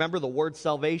salvation. Remember the word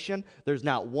salvation? There's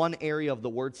not one area of the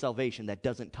word salvation that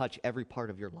doesn't touch every part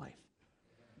of your life.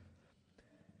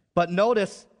 But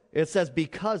notice it says,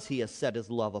 because he has set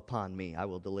his love upon me, I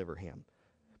will deliver him.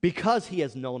 Because he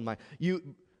has known my...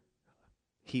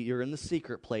 You're in the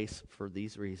secret place for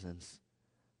these reasons.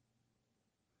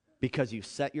 Because you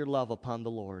set your love upon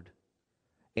the Lord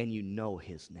and you know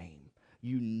his name.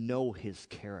 You know his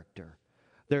character.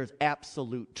 There's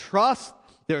absolute trust.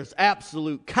 There's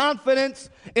absolute confidence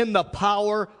in the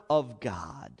power of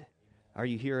God. Are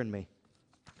you hearing me?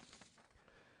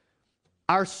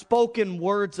 Our spoken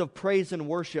words of praise and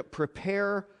worship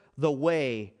prepare the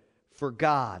way for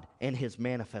God and his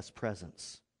manifest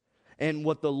presence. And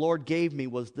what the Lord gave me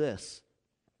was this.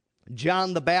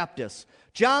 John the Baptist.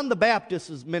 John the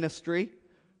Baptist's ministry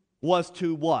was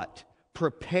to what?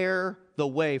 Prepare the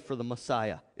way for the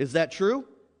Messiah. Is that true?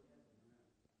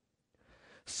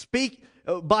 Speak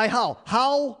by how?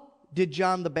 How did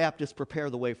John the Baptist prepare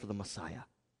the way for the Messiah?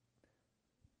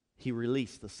 He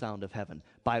released the sound of heaven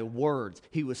by words.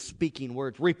 He was speaking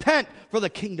words. Repent, for the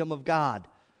kingdom of God.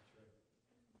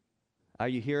 Are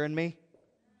you hearing me?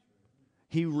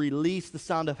 He released the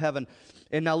sound of heaven.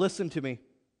 And now listen to me.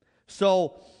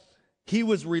 So he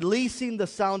was releasing the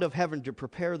sound of heaven to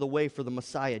prepare the way for the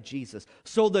Messiah, Jesus.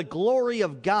 So the glory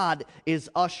of God is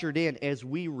ushered in as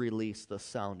we release the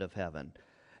sound of heaven.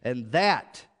 And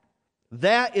that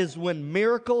is when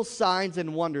miracles, signs,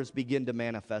 and wonders begin to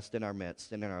manifest in our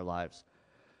midst and in our lives.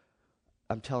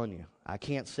 I'm telling you, I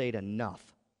can't say it enough.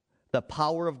 The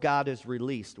power of God is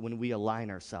released when we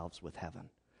align ourselves with heaven.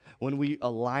 When we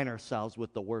align ourselves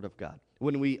with the Word of God.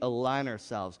 When we align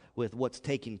ourselves with what's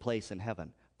taking place in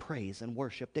heaven. Praise and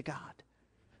worship to God.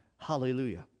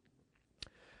 Hallelujah.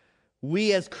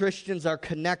 We as Christians are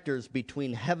connectors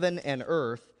between heaven and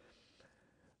earth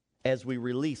as we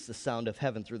release the sound of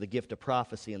heaven through the gift of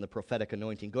prophecy and the prophetic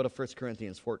anointing. Go to 1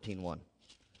 Corinthians 14:1.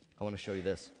 I want to show you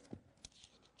this.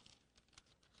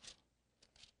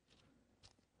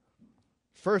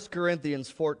 1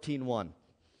 Corinthians 14:1.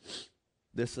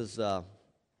 This is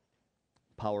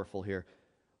powerful here.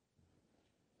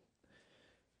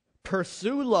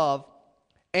 Pursue love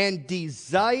and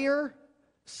desire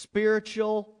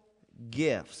spiritual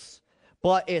gifts,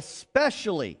 but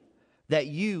especially that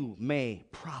you may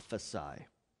prophesy.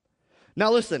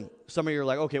 Now listen, some of you are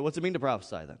like, okay, what's it mean to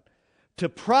prophesy then? To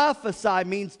prophesy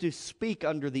means to speak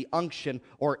under the unction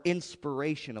or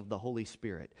inspiration of the Holy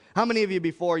Spirit. How many of you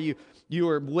before you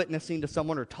were witnessing to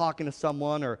someone or talking to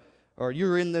someone or you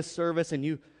were in this service and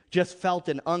you just felt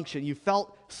an unction. You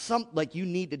felt like you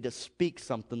needed to speak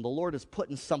something. The Lord is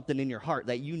putting something in your heart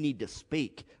that you need to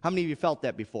speak. How many of you felt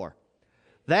that before?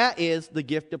 That is the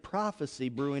gift of prophecy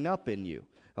brewing up in you.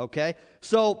 Okay?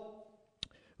 So,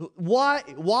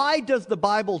 why does the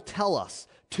Bible tell us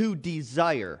to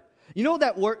desire? You know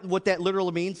that word, what that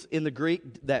literally means in the Greek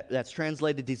that's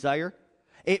translated desire?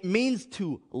 It means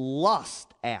to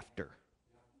lust after.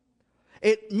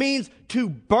 It means to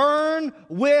burn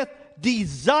with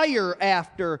desire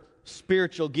after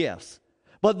spiritual gifts.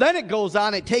 But then it goes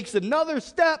on, it takes another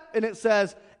step, and it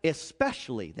says,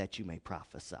 especially that you may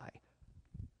prophesy.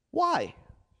 Why?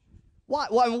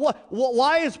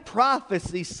 Why is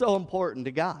prophecy so important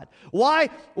to God? Why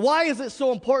is it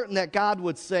so important that God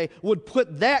would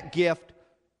put that gift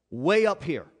way up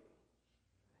here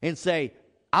and say,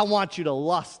 I want you to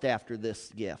lust after this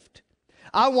gift.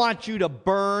 I want you to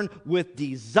burn with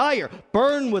desire,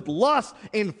 burn with lust,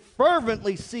 and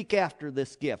fervently seek after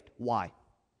this gift. Why?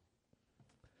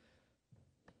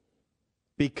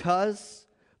 Because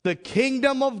the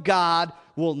kingdom of God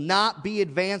will not be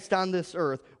advanced on this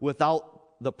earth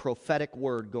without the prophetic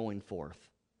word going forth.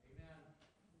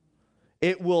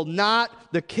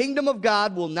 The kingdom of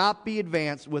God will not be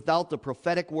advanced without the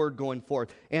prophetic word going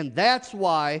forth. And that's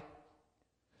why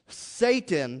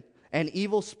Satan and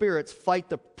evil spirits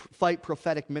fight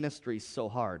prophetic ministries so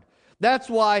hard. That's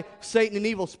why Satan and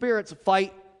evil spirits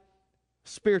fight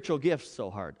spiritual gifts so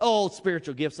hard. Oh,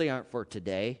 spiritual gifts, they aren't for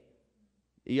today.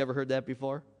 You ever heard that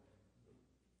before?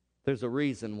 There's a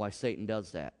reason why Satan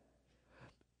does that.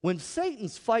 When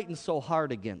Satan's fighting so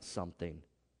hard against something,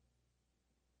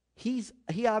 he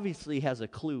obviously has a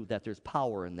clue that there's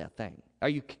power in that thing. Are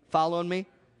you following me?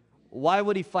 Why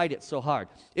would he fight it so hard?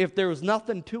 If there was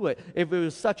nothing to it, if it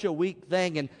was such a weak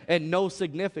thing and no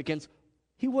significance,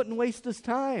 he wouldn't waste his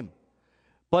time.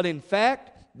 But in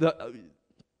fact,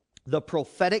 the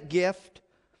prophetic gift,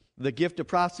 the gift of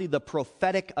prophecy, the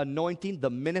prophetic anointing, the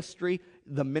ministry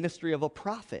of a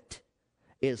prophet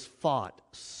is fought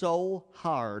so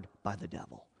hard by the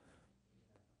devil.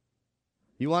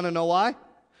 You want to know why?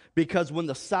 Because when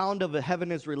the sound of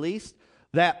heaven is released,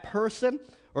 that person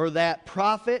or that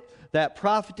prophet, that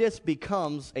prophetess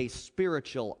becomes a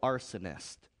spiritual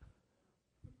arsonist.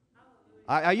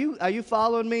 Are you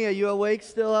following me? Are you awake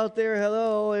still out there?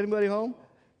 Hello, anybody home?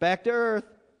 Back to earth.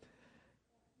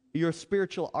 You're a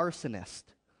spiritual arsonist.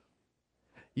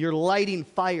 You're lighting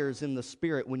fires in the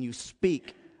Spirit when you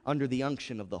speak under the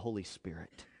unction of the Holy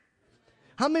Spirit.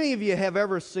 How many of you have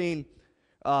ever seen,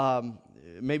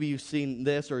 maybe you've seen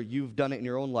this or you've done it in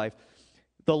your own life,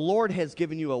 the Lord has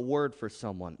given you a word for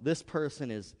someone. This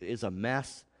person is a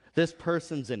mess. This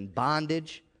person's in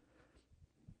bondage.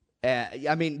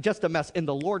 Just a mess. And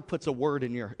the Lord puts a word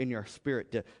in your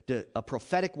spirit, a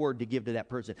prophetic word to give to that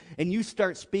person. And you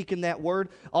start speaking that word,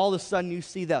 all of a sudden you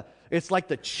see it's like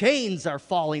the chains are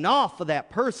falling off of that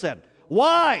person.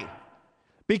 Why?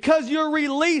 Because you're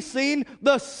releasing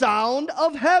the sound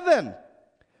of heaven.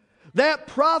 That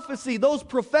prophecy, those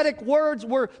prophetic words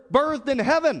were birthed in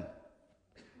heaven.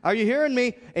 Are you hearing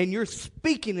me? And you're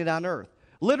speaking it on earth.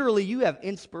 Literally, you have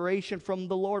inspiration from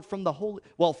the Lord, from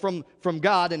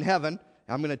God in heaven.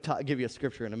 I'm going to give you a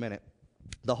scripture in a minute.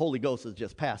 The Holy Ghost is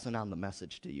just passing on the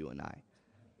message to you and I.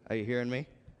 Are you hearing me?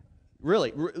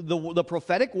 Really, the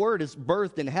prophetic word is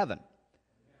birthed in heaven.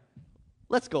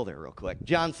 Let's go there real quick.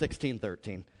 John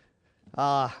 16:13.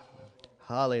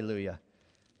 Hallelujah.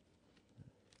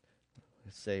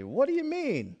 Let's say, what do you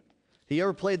mean? You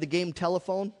ever played the game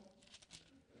telephone?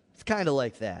 It's kind of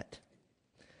like that.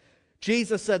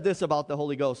 Jesus said this about the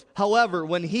Holy Ghost. However,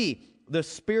 when He, the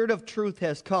Spirit of truth,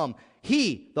 has come,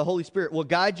 He, the Holy Spirit, will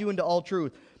guide you into all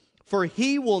truth. For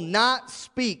He will not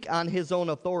speak on His own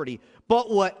authority, but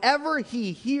whatever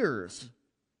He hears,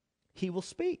 He will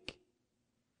speak.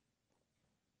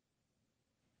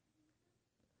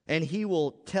 And He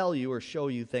will tell you or show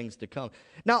you things to come.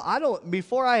 Now,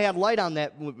 before I had light on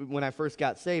that when I first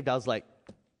got saved, I was like,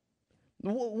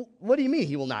 what do you mean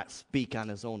He will not speak on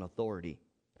His own authority?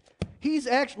 He's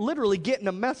actually literally getting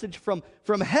a message from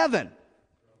heaven.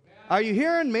 Are you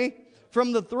hearing me?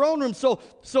 From the throne room. So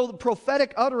the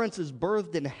prophetic utterance is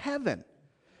birthed in heaven.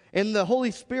 And the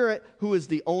Holy Spirit, who is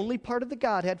the only part of the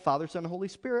Godhead, Father, Son, and Holy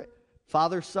Spirit.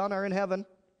 Father, Son are in heaven.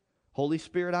 Holy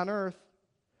Spirit on earth.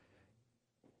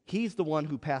 He's the one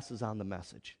who passes on the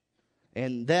message.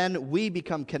 And then we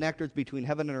become connectors between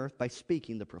heaven and earth by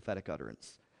speaking the prophetic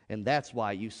utterance. And that's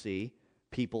why you see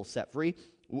people set free.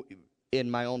 In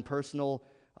my own personal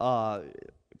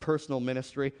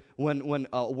ministry, when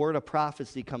a word of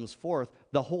prophecy comes forth,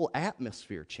 the whole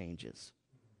atmosphere changes.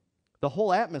 The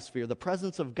whole atmosphere, the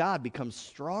presence of God becomes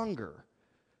stronger.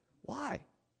 Why?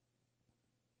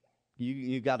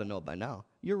 You got to know it by now.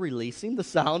 You're releasing the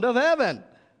sound of heaven.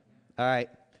 All right,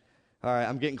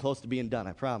 I'm getting close to being done,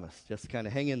 I promise. Just kind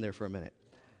of hang in there for a minute.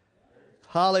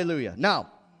 Hallelujah.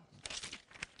 Now,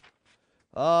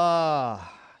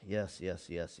 yes.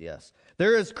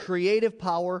 There is creative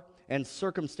power and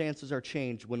circumstances are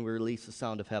changed when we release the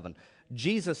sound of heaven.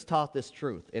 Jesus taught this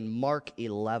truth in Mark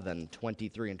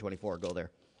 11:23 and 24. Go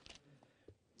there.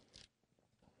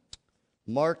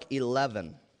 Mark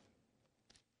 11.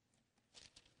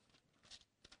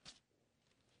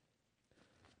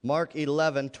 Mark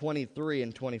 11:23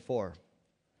 and 24.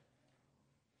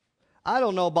 I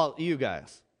don't know about you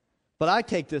guys, but I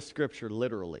take this scripture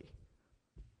literally.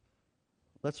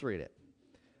 Let's read it.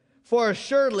 For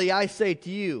assuredly I say to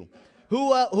you,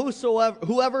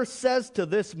 whoever says to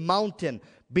this mountain,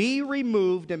 be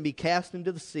removed and be cast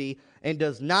into the sea, and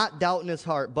does not doubt in his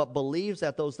heart, but believes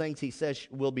that those things he says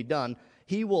will be done,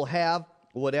 he will have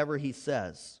whatever he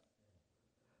says.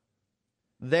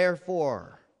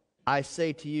 Therefore, I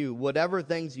say to you, whatever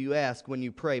things you ask when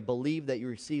you pray, believe that you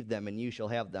receive them and you shall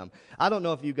have them. I don't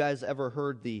know if you guys ever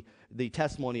heard the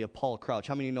testimony of Paul Crouch.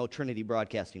 How many know Trinity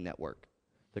Broadcasting Network?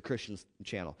 The Christian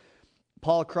channel.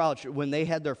 Paul Crouch, when they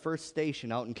had their first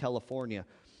station out in California,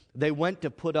 they went to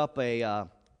put up an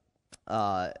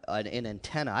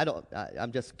antenna.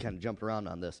 I'm just kind of jumping around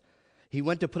on this. He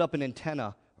went to put up an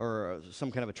antenna or some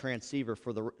kind of a transceiver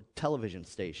for the television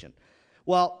station.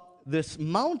 Well, this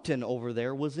mountain over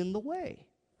there was in the way,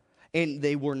 and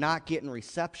they were not getting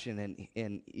reception,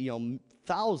 and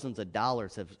thousands of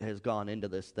dollars has gone into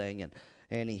this thing,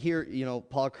 and here,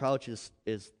 Paul Crouch is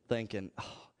thinking,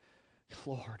 oh,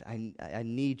 Lord, I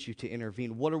need you to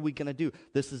intervene. What are we going to do?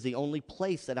 This is the only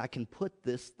place that I can put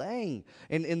this thing.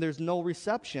 And there's no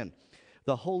reception.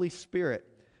 The Holy Spirit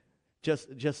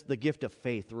just the gift of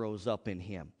faith rose up in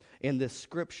him. And this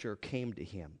scripture came to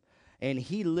him. And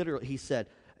he said,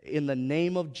 in the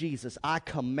name of Jesus, I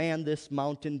command this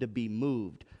mountain to be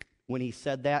moved. When he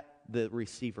said that, the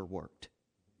receiver worked.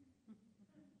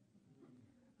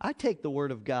 I take the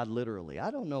word of God literally.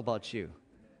 I don't know about you.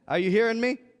 Are you hearing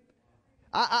me?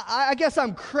 I guess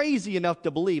I'm crazy enough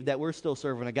to believe that we're still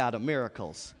serving a God of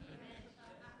miracles.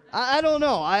 I don't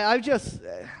know. I just,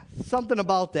 something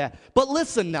about that. But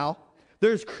listen now,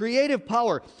 there's creative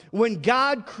power. When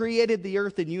God created the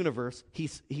earth and universe,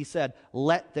 he said,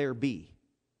 let there be.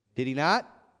 Did he not?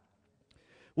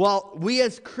 Well, we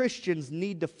as Christians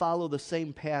need to follow the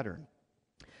same pattern.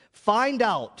 Find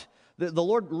out, the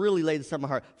Lord really laid this on my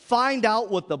heart, find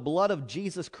out what the blood of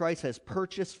Jesus Christ has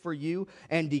purchased for you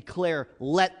and declare,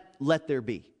 let there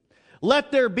be.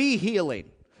 Let there be healing.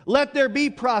 Let there be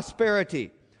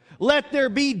prosperity. Let there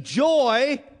be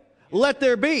joy. Let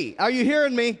there be. Are you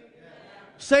hearing me?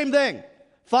 Same thing.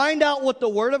 Find out what the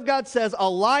Word of God says,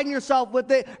 align yourself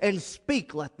with it, and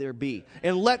speak, let there be.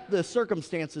 And let the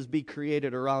circumstances be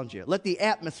created around you. Let the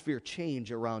atmosphere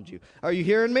change around you. Are you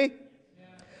hearing me? Yeah.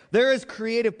 There is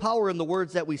creative power in the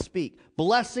words that we speak.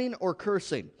 Blessing or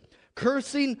cursing.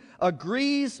 Cursing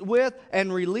agrees with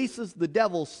and releases the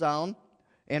devil's sound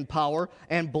and power,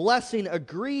 and blessing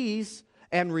agrees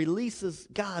and releases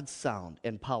God's sound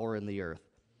and power in the earth.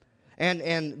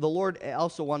 And the Lord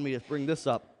also wanted me to bring this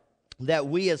up, that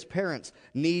we as parents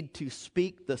need to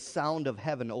speak the sound of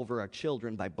heaven over our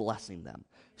children by blessing them.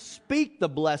 Speak the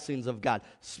blessings of God.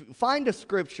 Find a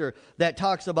scripture that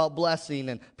talks about blessing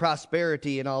and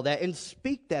prosperity and all that, and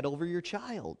speak that over your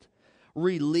child.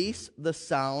 Release the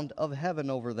sound of heaven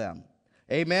over them.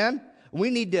 Amen? We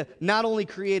need to not only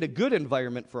create a good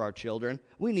environment for our children,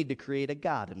 we need to create a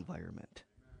God environment.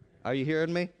 Are you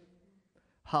hearing me?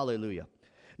 Hallelujah.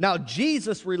 Now,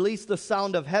 Jesus released the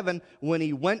sound of heaven when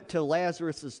he went to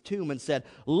Lazarus' tomb and said,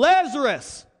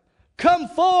 Lazarus, come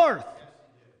forth.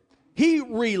 He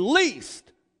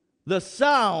released the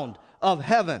sound of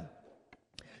heaven.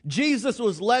 Jesus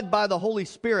was led by the Holy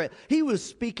Spirit. He was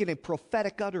speaking a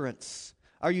prophetic utterance.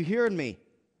 Are you hearing me?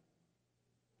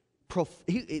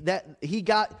 He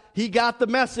got the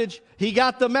message. He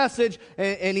got the message,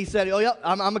 and he said, oh, yeah,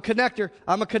 I'm a connector.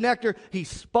 I'm a connector. He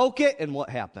spoke it, and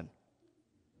what happened?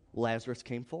 Lazarus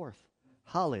came forth.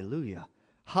 Hallelujah.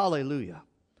 Hallelujah.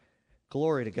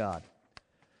 Glory to God.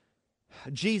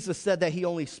 Jesus said that he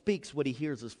only speaks what he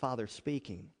hears his Father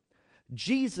speaking.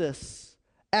 Jesus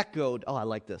echoed, I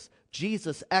like this.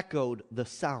 Jesus echoed the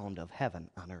sound of heaven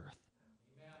on earth.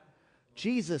 Amen.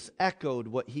 Jesus echoed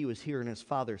what he was hearing his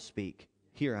Father speak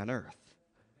here on earth.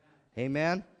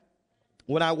 Amen.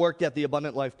 When I worked at the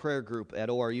Abundant Life Prayer Group at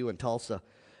ORU in Tulsa,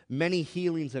 many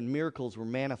healings and miracles were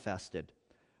manifested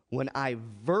when I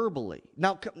verbally,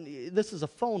 now this is a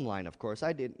phone line, of course.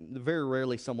 Very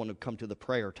rarely someone would come to the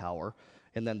prayer tower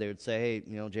and then they would say,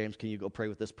 hey, James, can you go pray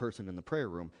with this person in the prayer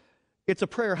room? It's a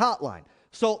prayer hotline.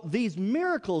 So these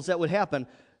miracles that would happen,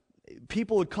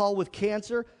 people would call with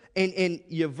cancer, and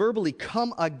you verbally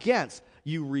come against,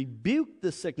 you rebuke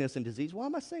the sickness and disease. Why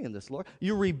am I saying this, Lord?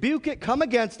 You rebuke it, come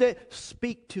against it,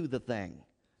 speak to the thing.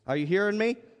 Are you hearing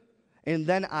me? And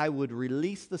then I would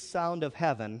release the sound of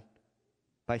heaven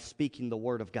by speaking the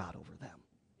word of God over them.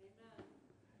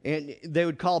 Amen. And they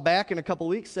would call back in a couple of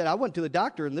weeks, said, I went to the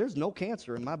doctor and there's no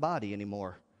cancer in my body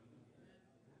anymore.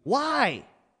 Why?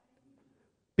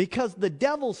 Because the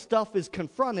devil's stuff is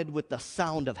confronted with the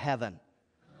sound of heaven.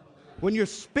 When you're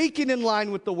speaking in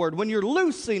line with the word, when you're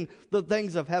loosing the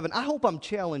things of heaven, I hope I'm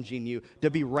challenging you to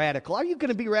be radical. Are you going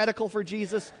to be radical for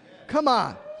Jesus? Come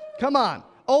on. Come on.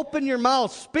 Open your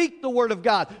mouth. Speak the word of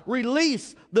God.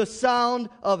 Release the sound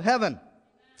of heaven.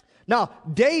 Now,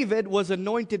 David was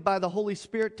anointed by the Holy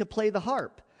Spirit to play the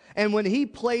harp. And when he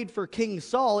played for King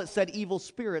Saul, it said evil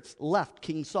spirits left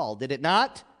King Saul. Did it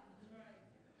not?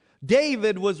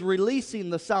 David was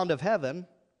releasing the sound of heaven.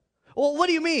 Well, what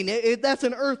do you mean? That's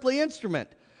an earthly instrument.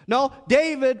 No,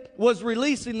 David was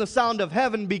releasing the sound of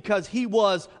heaven because he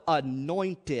was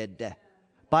anointed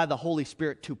by the Holy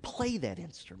Spirit to play that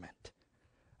instrument.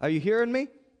 Are you hearing me?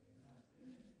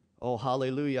 Oh,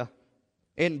 hallelujah.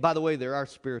 And by the way, there are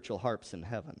spiritual harps in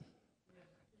heaven.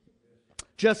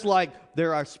 Just like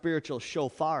there are spiritual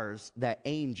shofars that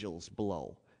angels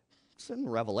blow. It's in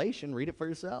Revelation. Read it for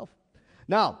yourself.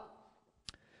 Now,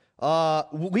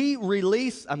 we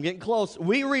release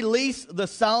the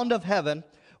sound of heaven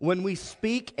when we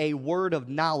speak a word of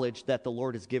knowledge that the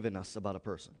Lord has given us about a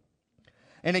person.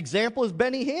 An example is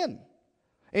Benny Hinn.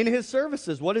 In his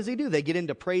services, what does he do? They get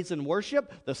into praise and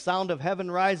worship. The sound of heaven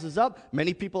rises up.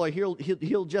 Many people are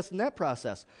healed just in that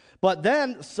process. But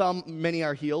then many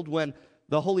are healed when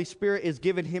the Holy Spirit is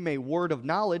giving him a word of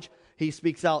knowledge. He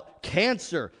speaks out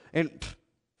cancer, and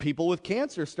people with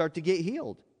cancer start to get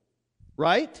healed.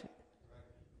 Right?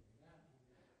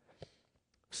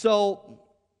 So,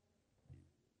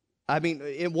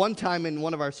 in one time in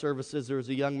one of our services, there was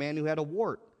a young man who had a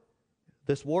wart.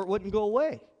 This wart wouldn't go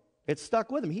away. It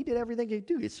stuck with him. He did everything he'd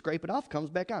do. He'd scrape it off, comes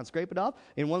back on, scrape it off.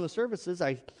 In one of the services,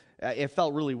 it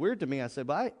felt really weird to me. I said,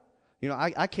 but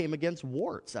I came against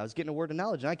warts. I was getting a word of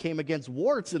knowledge, and I came against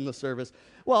warts in the service.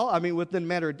 Well, within a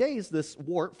matter of days, this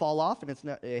wart fall off,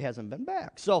 and it hasn't been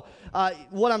back. So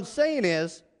what I'm saying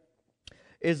is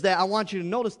that I want you to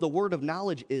notice the word of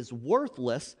knowledge is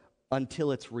worthless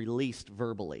until it's released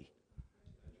verbally.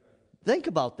 Think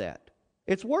about that.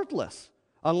 It's worthless.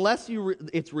 Unless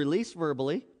it's released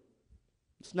verbally,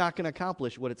 it's not going to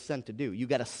accomplish what it's sent to do. You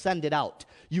got to send it out.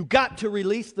 You got to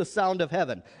release the sound of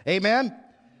heaven. Amen?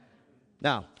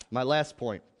 Now, my last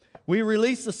point. We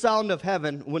release the sound of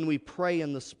heaven when we pray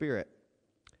in the Spirit.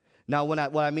 Now, what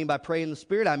I mean by pray in the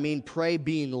Spirit, I mean pray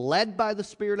being led by the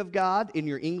Spirit of God in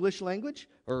your English language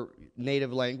or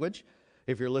native language,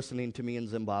 if you're listening to me in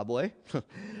Zimbabwe,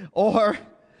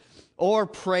 or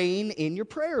praying in your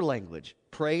prayer language,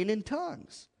 praying in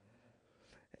tongues.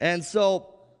 And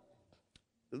so,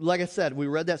 like I said, we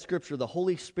read that scripture, the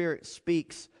Holy Spirit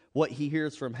speaks what he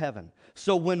hears from heaven.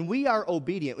 So when we are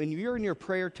obedient, when you're in your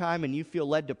prayer time and you feel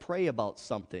led to pray about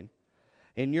something,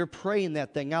 and you're praying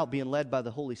that thing out, being led by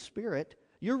the Holy Spirit,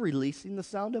 you're releasing the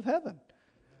sound of heaven.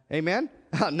 Amen?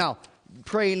 Now,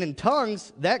 praying in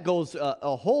tongues, that goes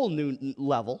a whole new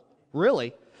level,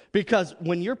 really, because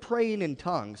when you're praying in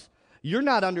tongues, you're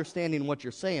not understanding what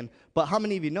you're saying, but how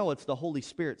many of you know it's the Holy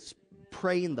Spirit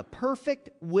praying the perfect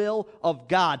will of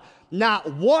God?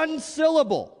 Not one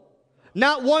syllable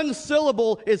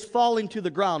is falling to the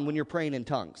ground when you're praying in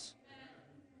tongues.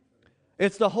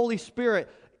 It's the Holy Spirit.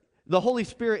 The Holy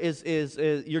Spirit is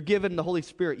you're given the Holy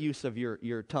Spirit use of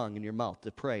your tongue and your mouth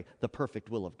to pray the perfect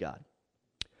will of God.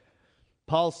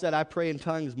 Paul said, I pray in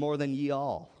tongues more than ye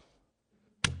all.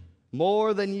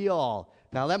 More than ye all.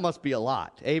 Now that must be a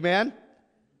lot. Amen?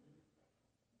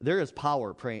 There is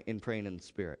power in praying in the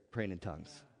Spirit, praying in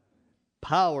tongues.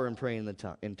 Power in praying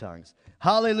in tongues.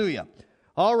 Hallelujah.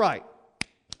 All right.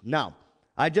 Now,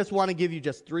 I just want to give you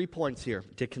just 3 points here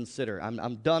to consider.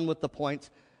 I'm done with the points.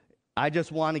 I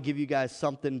just want to give you guys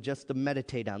something just to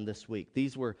meditate on this week.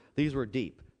 These were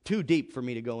deep. Too deep for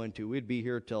me to go into. We'd be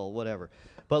here till whatever.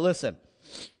 But listen,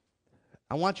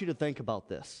 I want you to think about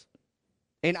this.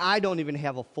 And I don't even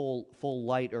have a full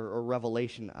light or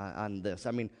revelation on this.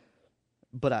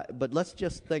 But let's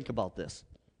just think about this.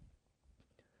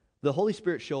 The Holy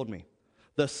Spirit showed me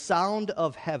the sound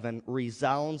of heaven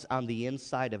resounds on the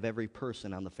inside of every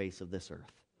person on the face of this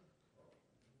earth.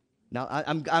 Now,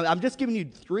 I'm just giving you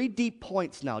 3 deep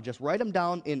points now. Just write them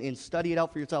down and study it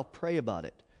out for yourself. Pray about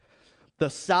it. The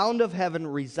sound of heaven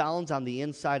resounds on the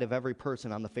inside of every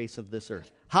person on the face of this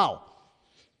earth. How?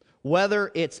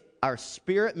 Whether it's our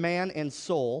spirit, man, and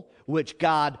soul, which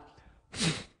God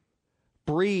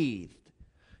breathed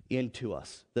into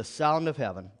us, the sound of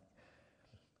heaven,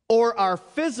 or our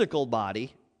physical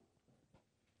body,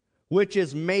 which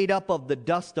is made up of the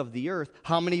dust of the earth.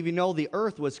 How many of you know the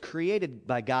earth was created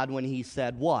by God when he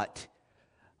said what?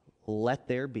 Let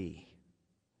there be.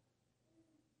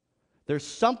 There's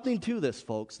something to this,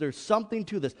 folks. There's something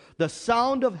to this. The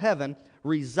sound of heaven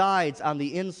resides on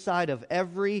the inside of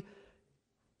every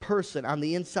person, on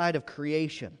the inside of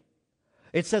creation.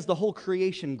 It says the whole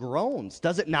creation groans,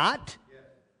 does it not?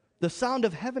 The sound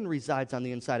of heaven resides on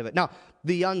the inside of it. Now,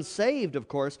 the unsaved, of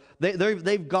course,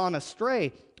 they've gone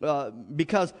astray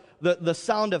because the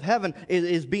sound of heaven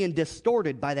is being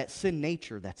distorted by that sin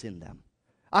nature that's in them.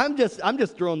 I'm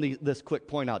just throwing this quick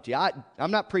point out to you.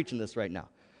 I'm not preaching this right now.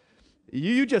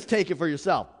 You just take it for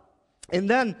yourself. And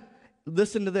then,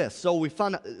 listen to this. So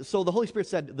the Holy Spirit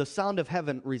said the sound of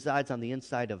heaven resides on the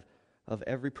inside of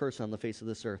every person on the face of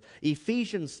this earth.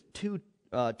 Ephesians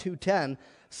 2:10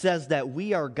 says that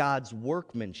we are God's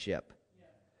workmanship.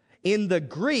 In the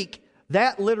Greek,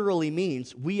 that literally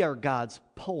means we are God's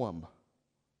poem.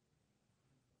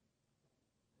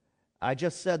 I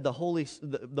just said the Holy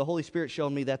Spirit showed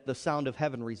me that the sound of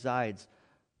heaven resides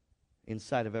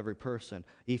inside of every person.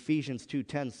 Ephesians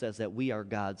 2:10 says that we are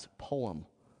God's poem.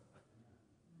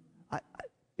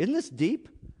 Isn't this deep?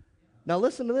 Now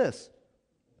listen to this.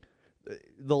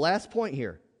 The last point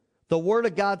here. The Word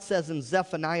of God says in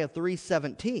Zephaniah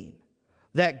 3:17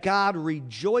 that God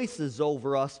rejoices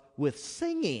over us with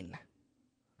singing.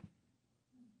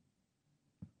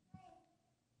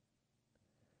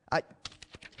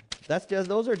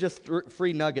 Those are just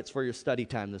free nuggets for your study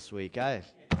time this week. I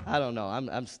don't know.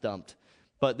 I'm stumped.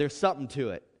 But there's something to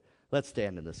it. Let's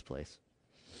stand in this place.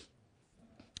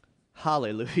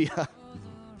 Hallelujah.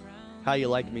 How you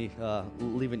like me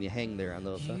leaving you hang there on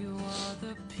those, huh?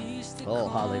 Oh,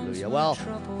 hallelujah. Well,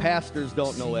 pastors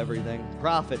don't know everything.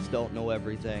 Prophets don't know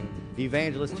everything.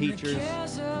 Evangelists, teachers,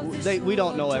 we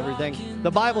don't know everything.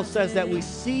 The Bible says that we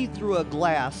see through a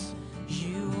glass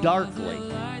darkly.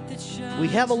 We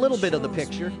have a little bit of the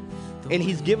picture, and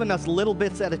He's given us little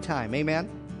bits at a time. Amen?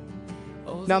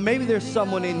 Now, maybe there's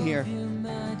someone in here,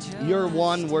 you're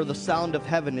one where the sound of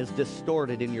heaven is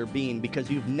distorted in your being because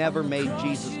you've never made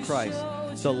Jesus Christ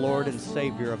the Lord and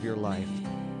Savior of your life.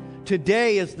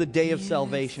 Today is the day of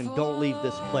salvation. Don't leave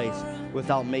this place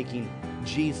without making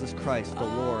Jesus Christ the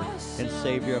Lord and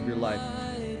Savior of your life.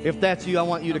 If that's you, I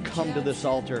want you to come to this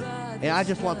altar, and I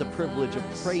just want the privilege of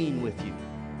praying with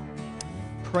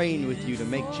you to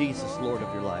make Jesus Lord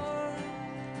of your life.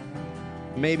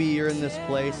 Maybe you're in this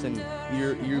place and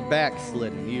you're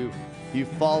backslidden. You've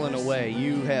fallen away.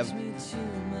 You have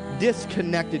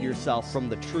disconnected yourself from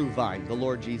the true vine, the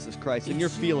Lord Jesus Christ, and you're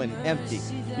feeling empty.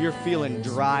 You're feeling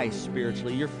dry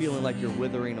spiritually. You're feeling like you're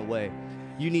withering away.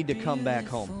 You need to come back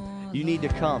home. You need to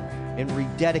come and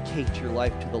rededicate your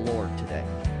life to the Lord today.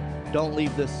 Don't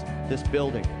leave this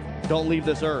building. Don't leave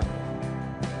this earth.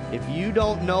 If you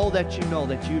don't know that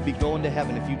you'd be going to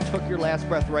heaven, if you took your last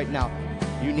breath right now,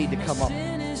 you need to come up,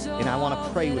 and I want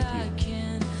to pray with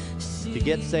you to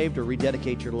get saved or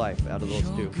rededicate your life out of those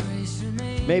two.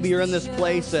 Maybe you're in this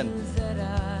place and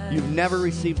you've never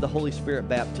received the Holy Spirit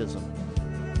baptism.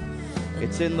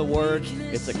 It's in the Word.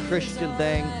 It's a Christian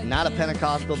thing, not a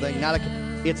Pentecostal thing.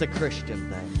 It's a Christian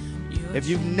thing. If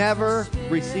you've never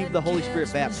received the Holy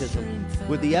Spirit baptism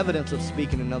with the evidence of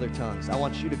speaking in other tongues, I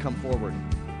want you to come forward,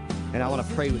 and I want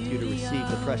to pray with you to receive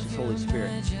the precious Holy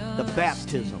Spirit, the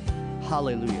baptism.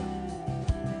 Hallelujah.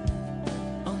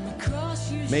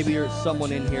 Maybe you're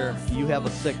someone in here, you have a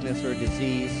sickness or a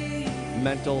disease,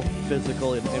 mental,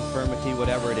 physical, infirmity,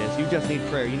 whatever it is. You just need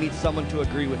prayer. You need someone to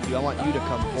agree with you. I want you to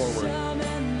come forward,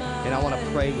 and I want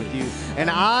to pray with you. And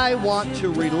I want to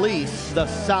release the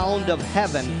sound of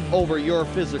heaven over your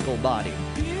physical body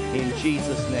in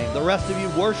Jesus' name. The rest of you,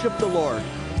 worship the Lord.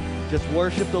 Just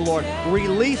worship the Lord.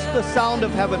 Release the sound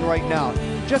of heaven right now.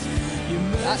 Just,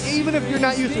 even if you're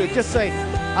not used to it, just say,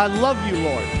 I love you,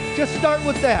 Lord. Just start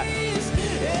with that.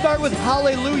 Start with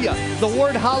hallelujah. The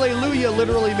word hallelujah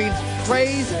literally means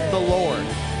praise the Lord.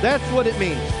 That's what it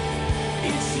means.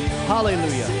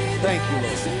 Hallelujah. Thank you,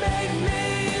 Lord.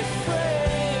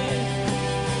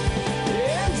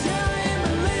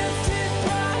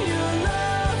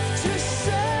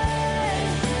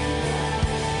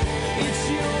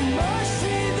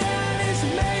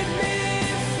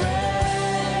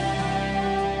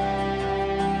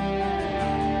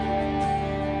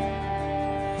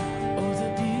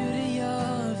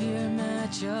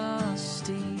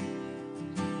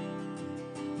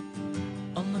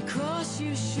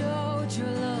 You showed your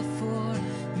love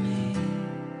for me,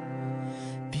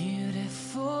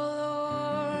 beautiful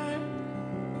Lord,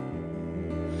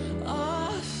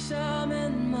 awesome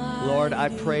in my Lord, I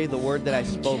pray the word that I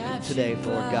spoke today,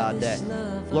 Lord God, that,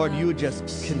 Lord, you would just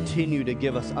continue to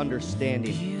give us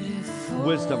understanding,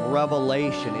 wisdom,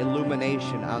 revelation,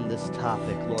 illumination on this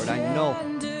topic, Lord. I know,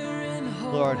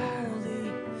 Lord,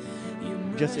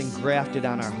 just engraft it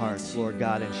on our hearts, Lord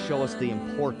God, and show us the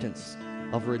importance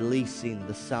of releasing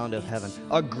the sound of heaven,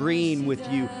 agreeing with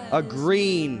you,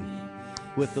 agreeing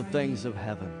with the things of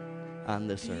heaven on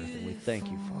this earth. And we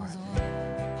thank you for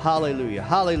it. Hallelujah.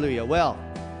 Hallelujah. Well,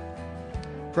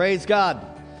 praise God.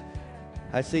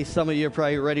 I see some of you are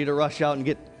probably ready to rush out and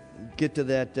get to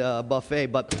that buffet.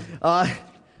 But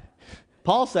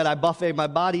Paul said, I buffet my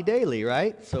body daily,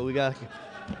 right? So we got,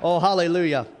 oh,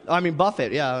 hallelujah.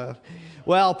 Buffet, yeah.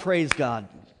 Well, praise God.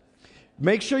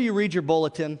 Make sure you read your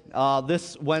bulletin.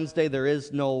 This Wednesday, there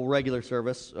is no regular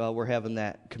service. We're having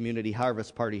that community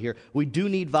harvest party here. We do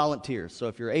need volunteers, so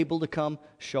if you're able to come,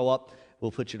 show up. We'll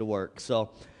put you to work.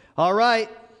 So, all right.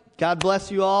 God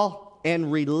bless you all,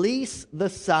 and release the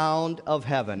sound of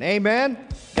heaven. Amen.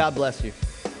 God bless you.